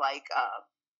somebody like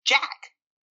Jack,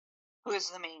 who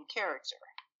is the main character.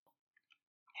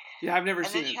 Yeah, I've never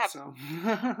seen it, so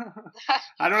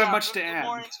I don't have much to add.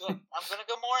 I'm going to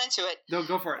go more into it. No,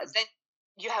 go for it. Then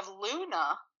you have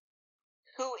Luna,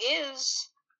 who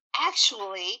is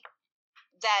actually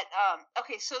that.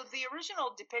 Okay, so the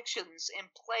original depictions in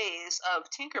plays of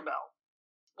Tinkerbell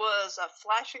was a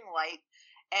flashing light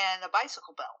and a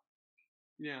bicycle bell.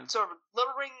 Yeah. So a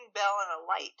little ringing bell and a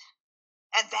light.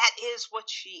 And that is what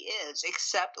she is,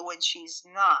 except when she's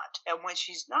not. And when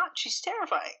she's not, she's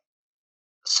terrifying.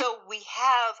 So we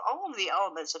have all of the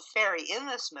elements of fairy in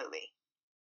this movie.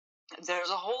 There's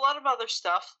a whole lot of other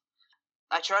stuff.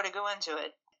 I try to go into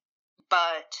it.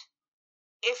 But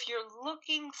if you're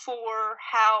looking for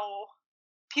how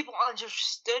people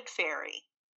understood fairy,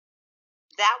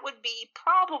 that would be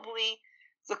probably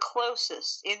the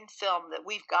closest in film that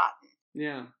we've gotten.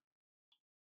 Yeah.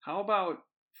 How about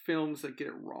films that get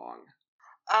it wrong?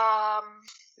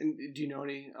 And do you know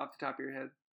any off the top of your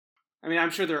head? I mean,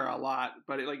 I'm sure there are a lot,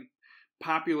 but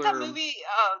popular. That movie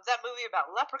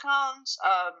about leprechauns.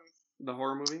 The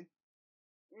horror movie?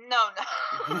 No.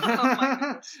 Oh my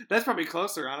goodness. That's probably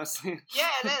closer, honestly. Yeah,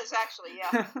 it is actually.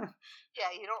 Yeah.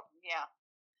 Yeah, you don't. Yeah.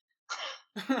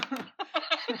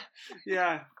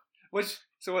 Yeah. What's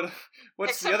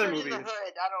Except the other for movie? In the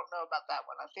Hood, I don't know about that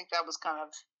one. I think that was kind of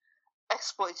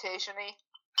exploitation-y.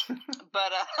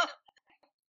 But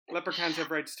Leprechauns have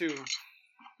rights too.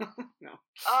 No.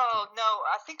 Oh no,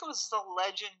 I think it was The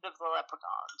Legend of the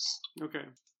Leprechauns. Okay.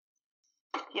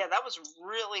 Yeah, that was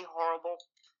really horrible.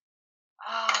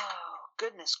 Oh,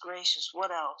 goodness gracious,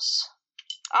 what else?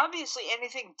 Obviously,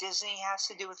 anything Disney has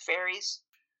to do with fairies.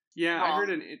 Yeah, wrong. I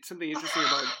heard something interesting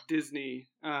about Disney.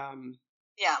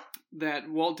 Yeah. That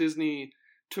Walt Disney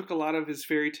took a lot of his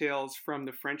fairy tales from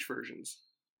the French versions,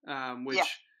 which... Yeah.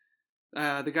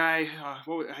 The guy, I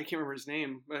can't remember his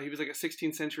name, but he was like a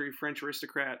 16th century French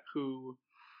aristocrat who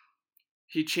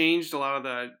he changed a lot of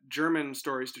the German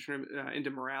stories to turn into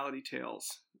morality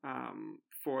tales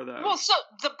for the... Well, so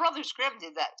the Brothers Grimm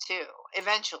did that too,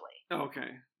 eventually.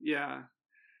 Okay, yeah.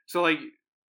 So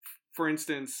for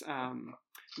instance,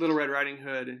 Little Red Riding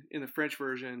Hood in the French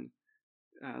version,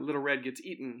 Little Red gets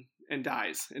eaten and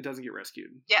dies and doesn't get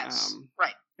rescued. Yes,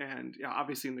 right. And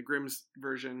obviously in the Grimm's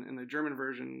version, in the German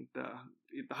version, the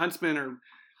huntsman or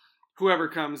whoever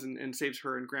comes and saves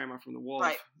her and Grandma from the wolf.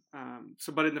 Right.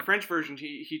 But in the French version,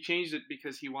 he changed it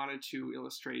because he wanted to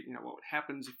illustrate, what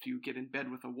happens if you get in bed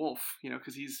with a wolf,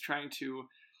 because he's trying to,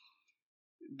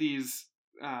 these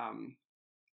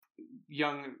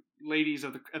young ladies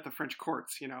at the French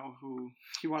courts, who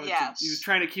he wanted to, he was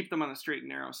trying to keep them on the straight and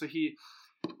narrow. So he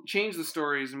changed the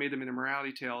stories and made them into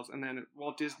morality tales, and then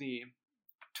Walt Disney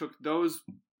took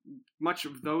much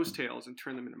of those tales and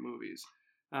turned them into movies,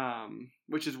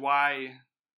 which is why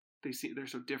they're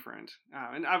so different.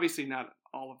 And obviously not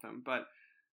all of them, but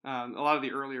a lot of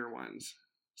the earlier ones.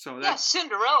 So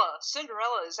Cinderella.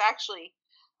 Cinderella is actually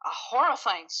a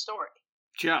horrifying story.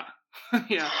 Yeah,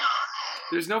 yeah.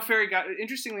 There's no fairy god.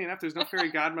 Interestingly enough, there's no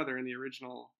fairy godmother in the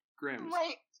original Grimm's.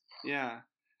 Right. Yeah,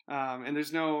 and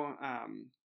there's no.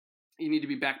 You need to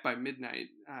be back by midnight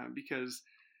because.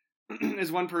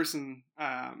 As one person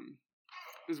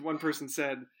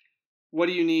said, what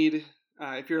do you need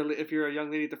if you're a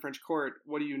young lady at the French court?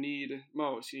 What do you need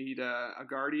most? You need a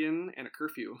guardian and a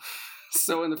curfew.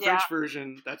 So in the French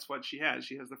version, that's what she has.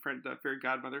 She has the fairy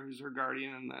godmother who's her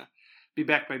guardian, and the be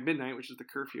back by midnight, which is the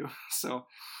curfew. So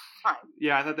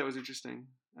yeah, I thought that was interesting.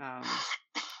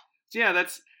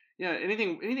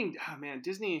 Anything. Oh man,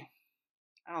 Disney.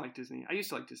 I don't like Disney. I used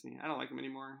to like Disney. I don't like them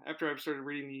anymore. After I've started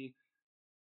reading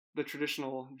the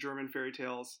traditional German fairy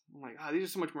tales, I'm like, these are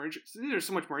so much more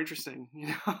interesting,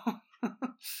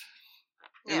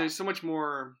 And there's so much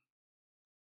more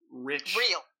rich.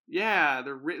 Real. Yeah,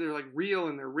 they're like real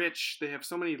and they're rich. They have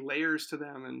so many layers to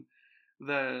them, and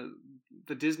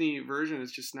the Disney version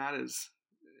is just not as,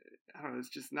 I don't know, it's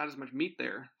just not as much meat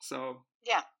there. So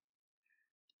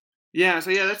yeah,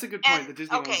 so that's a good point. And, the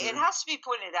Disney okay, it has to be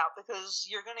pointed out because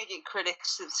you're going to get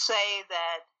critics that say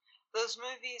that those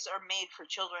movies are made for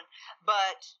children,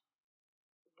 but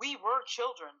we were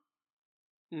children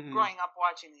growing up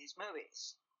watching these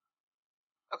movies.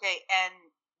 Okay, and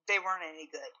they weren't any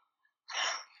good.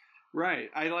 Right.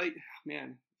 I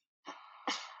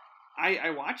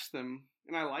watched them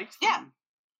and I liked them.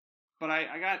 But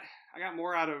I got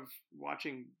more out of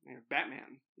watching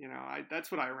Batman.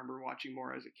 That's what I remember watching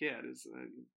more as a kid. Is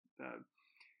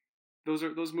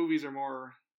those movies are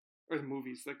more, or the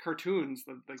movies, the cartoons,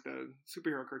 like the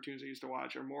superhero cartoons I used to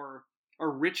watch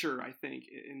are richer, I think,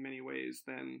 in many ways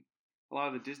than a lot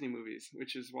of the Disney movies,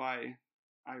 which is why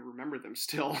I remember them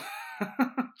still.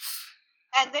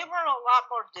 And they were a lot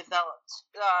more developed.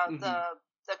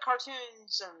 The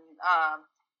cartoons and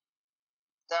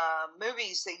the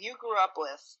movies that you grew up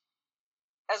with,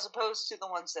 as opposed to the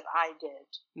ones that I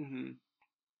did,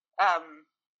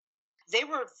 they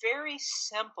were very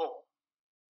simple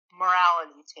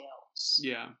morality tales.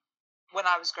 Yeah. When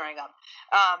I was growing up,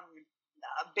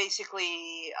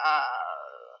 basically,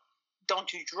 don't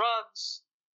do drugs.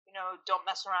 Don't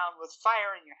mess around with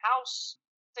fire in your house.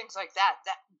 Things like that.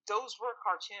 Those were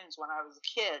cartoons when I was a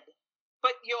kid.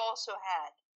 But you also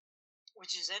had,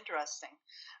 which is interesting,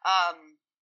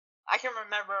 I can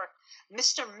remember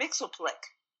Mr.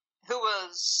 Mxyzptlk, who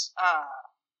was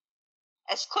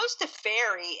as close to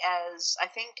Fairy as I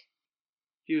think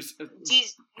he was.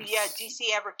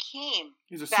 DC ever came.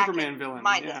 He's a Superman villain.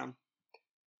 Yeah.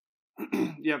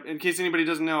 Yep. In case anybody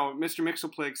doesn't know, Mr.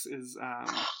 Mxyzptlk is a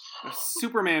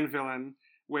Superman villain,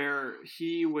 where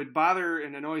he would bother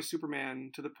and annoy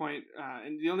Superman to the point,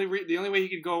 and the only way he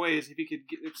could go away is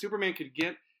if Superman could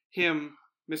get him,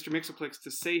 Mr. Mxyzptlk,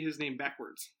 to say his name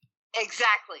backwards.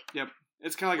 Exactly. Yep.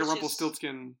 It's kind of like a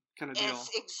Rumpelstiltskin kind of deal. It's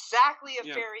exactly a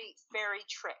fairy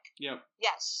trick. Yep.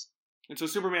 Yes. And so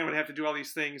Superman would have to do all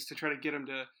these things to try to get him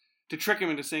to trick him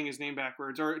into saying his name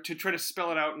backwards, or to try to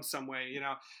spell it out in some way.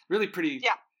 Really pretty.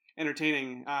 Yeah.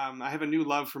 Entertaining. I have a new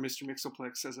love for Mr.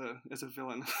 Mxyzptlk as a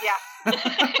villain. Yeah,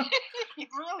 he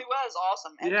really was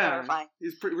awesome and terrifying.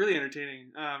 He's really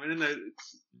entertaining. And it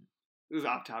was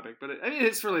off topic, but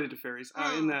it's related to fairies.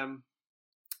 In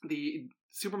the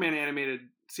Superman animated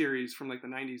series from like the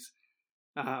 90s,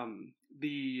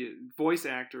 the voice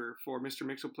actor for Mr.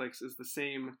 Mxyzptlk is the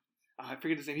same. I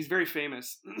forget his name. He's very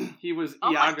famous. He was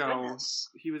Iago.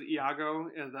 He was Iago,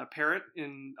 the parrot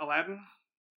in Aladdin.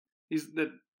 He's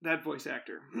that voice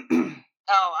actor. I'm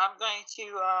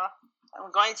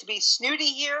going to be snooty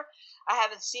here. I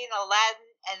haven't seen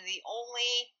Aladdin, and the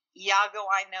only Iago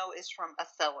I know is from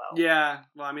Othello. Yeah,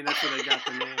 well, I mean, that's where they got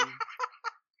the name.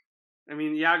 I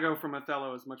mean, Iago from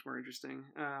Othello is much more interesting.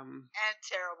 And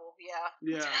terrible, yeah.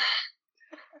 Yeah.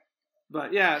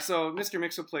 But yeah, so Mr.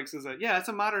 Mxyzptlk is it's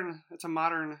a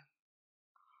modern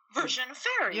version of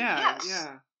fairy. Yeah, yes.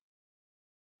 Yeah.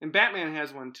 And Batman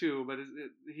has one too, but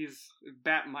he's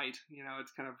Batmite.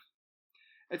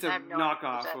 It's a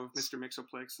knockoff of Mr.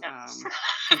 Mxyzptlk. Yes.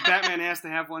 Batman has to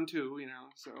have one too,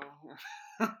 So,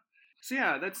 so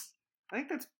yeah, I think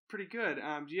that's pretty good.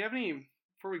 Do you have any,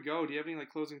 before we go? Do you have any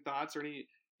closing thoughts or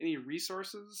any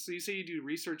resources? So you say you do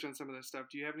research on some of this stuff.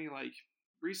 Do you have any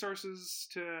resources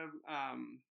to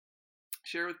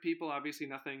share with people? Obviously,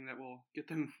 nothing that will get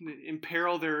them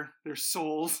imperil their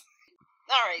souls.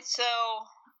 All right, so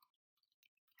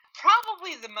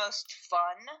probably the most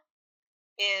fun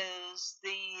is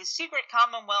The Secret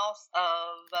Commonwealth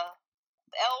of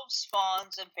Elves,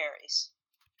 Fauns, and Fairies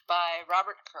by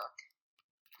Robert Kirk.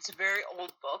 It's a very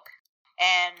old book.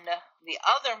 And the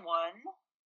other one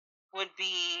would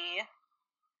be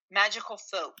Magical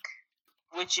Folk,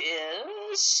 which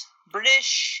is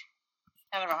British.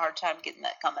 Having a hard time getting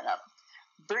that coming up.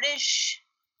 British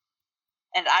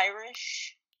and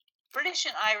Irish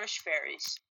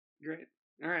fairies. Great.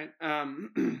 All right.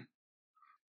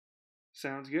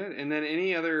 Sounds good. And then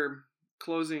any other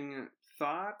closing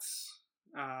thoughts?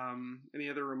 Any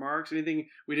other remarks? Anything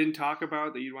we didn't talk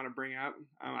about that you'd want to bring up?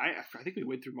 I think we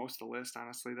went through most of the list,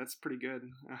 honestly. That's pretty good.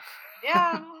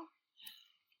 Yeah.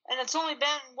 And it's only been,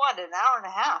 an hour and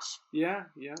a half? Yeah.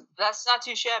 That's not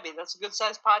too shabby. That's a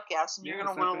good-sized podcast, and you're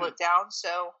going to whittle it down,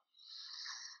 so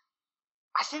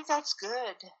I think that's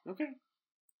good. Okay.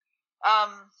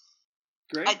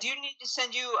 Great. I do need to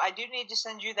send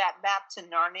you that map to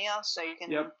Narnia so you can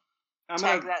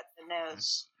tag that in the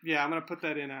notes. Yeah, I'm gonna put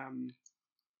that in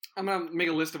I'm going to make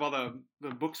a list of all the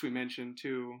books we mentioned,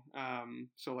 too.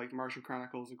 So, like Martian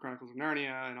Chronicles and Chronicles of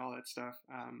Narnia and all that stuff.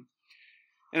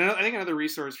 And I think another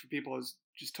resource for people is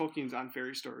just Tolkien's On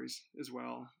Fairy Stories as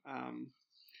well.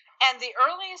 And the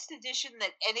earliest edition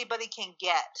that anybody can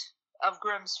get of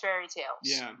Grimm's fairy tales.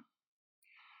 Yeah.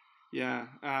 Yeah.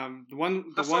 The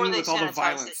one with all the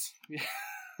violence.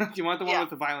 You want the one with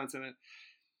the violence in it.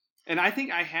 And I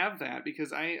think I have that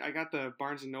because I got the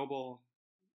Barnes & Noble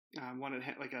one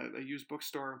at like a used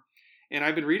bookstore, and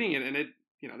I've been reading it, and it,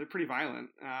 they're pretty violent.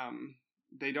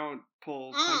 They don't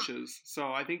pull punches,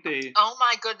 so I think they. Oh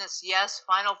my goodness! Yes.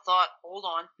 Final thought. Hold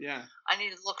on. Yeah. I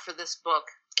need to look for this book.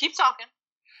 Keep talking.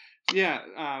 Yeah,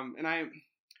 and I,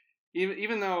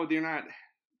 even though they're not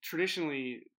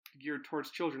traditionally geared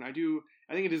towards children, I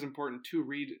think it is important to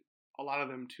read a lot of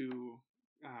them to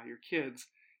your kids.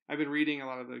 I've been reading a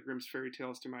lot of the Grimm's fairy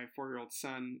tales to my 4-year-old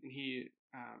son, and he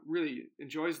really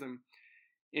enjoys them.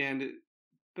 And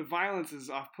the violence is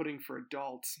off-putting for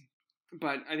adults,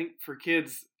 but I think for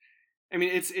kids, I mean,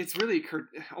 it's really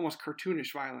almost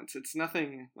cartoonish violence. It's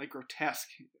nothing like grotesque,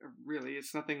 really.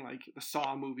 It's nothing like the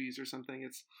Saw movies or something.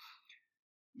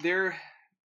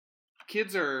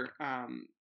 Kids are,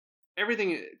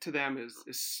 everything to them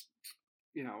is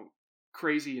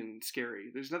crazy and scary.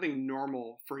 There's nothing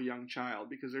normal for a young child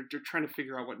because they're trying to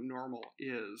figure out what normal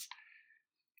is.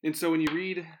 And so when you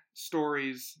read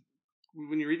stories,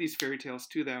 when you read these fairy tales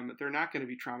to them, they're not going to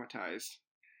be traumatized.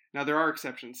 Now, there are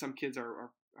exceptions. Some kids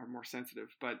are more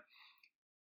sensitive, but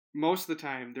most of the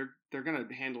time they're going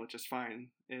to handle it just fine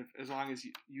as long as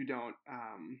you don't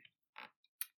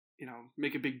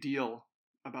make a big deal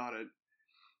about it.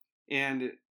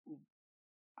 And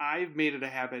I've made it a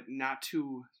habit not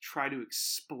to try to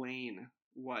explain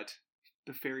what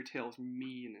the fairy tales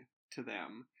mean to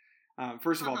them.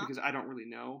 First of all, because I don't really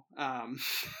know. But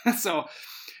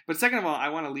second of all, I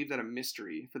want to leave that a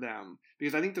mystery for them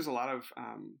because I think there's a lot of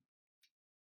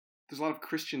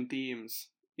Christian themes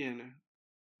in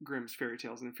Grimm's fairy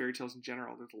tales and in fairy tales in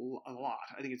general. There's a lot.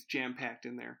 I think it's jam packed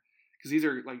in there because these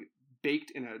are like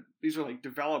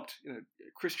developed in a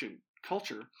Christian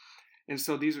culture. And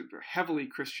so these are heavily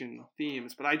Christian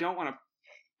themes, but I don't want to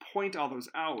point all those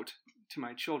out to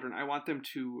my children. I want them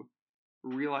to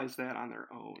realize that on their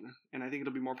own. And I think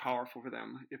it'll be more powerful for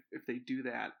them if they do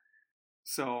that.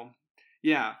 So,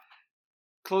 yeah.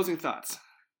 Closing thoughts.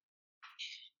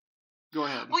 Go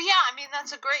ahead. Well, yeah, I mean,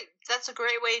 that's a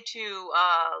great way to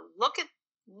look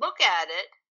at it.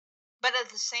 But at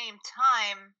the same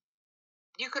time,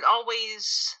 you could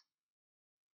always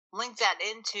link that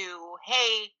into,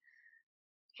 hey,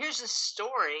 here's a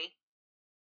story.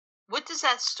 What does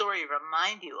that story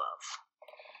remind you of?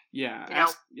 Yeah,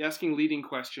 asking leading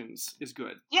questions is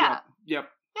good. Yeah.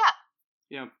 Yep.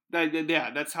 Yeah.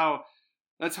 That's how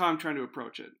I'm trying to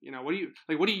approach it. What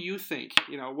do you think?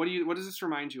 What does this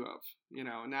remind you of?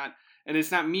 And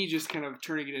it's not me just kind of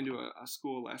turning it into a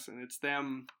school lesson. It's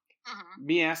them,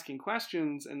 me asking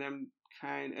questions and them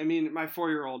my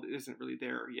 4-year-old isn't really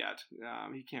there yet.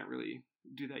 He can't really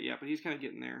do that yet, but he's kind of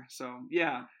getting there. So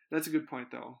yeah, that's a good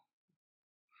point though.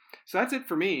 So that's it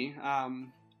for me.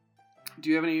 Do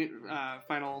you have any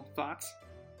final thoughts,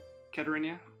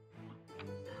 Katerinya?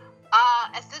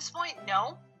 At this point,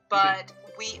 no. But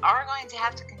we are going to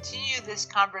have to continue this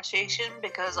conversation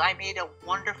because I made a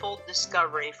wonderful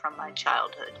discovery from my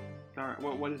childhood. All right.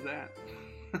 What is that?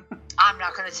 I'm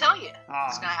not going to tell you.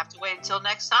 It's going to have to wait until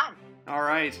next time. All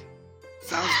right.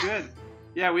 Sounds good.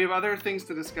 Yeah, we have other things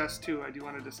to discuss too. I do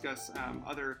want to discuss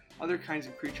other kinds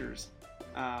of creatures.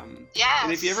 Yes.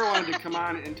 And if you ever wanted to come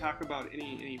on and talk about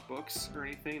any books or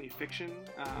anything, any fiction,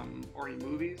 or any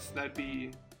movies, that'd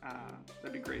be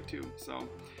great too. So,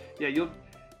 yeah,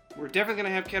 we're definitely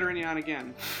gonna have Katerinya on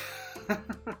again.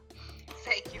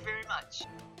 Thank you very much.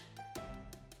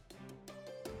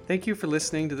 Thank you for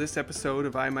listening to this episode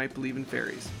of I Might Believe in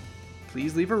Fairies.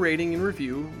 Please leave a rating and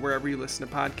review wherever you listen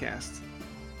to podcasts.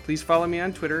 Please follow me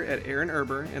on Twitter at Aaron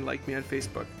Erber and like me on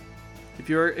Facebook. If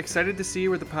you're excited to see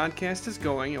where the podcast is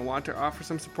going and want to offer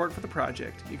some support for the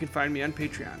project, you can find me on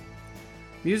Patreon.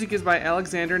 Music is by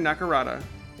Alexander Nakarada,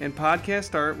 and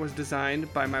podcast art was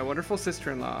designed by my wonderful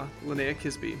sister-in-law, Linnea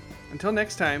Kisby. Until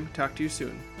next time, talk to you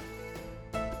soon.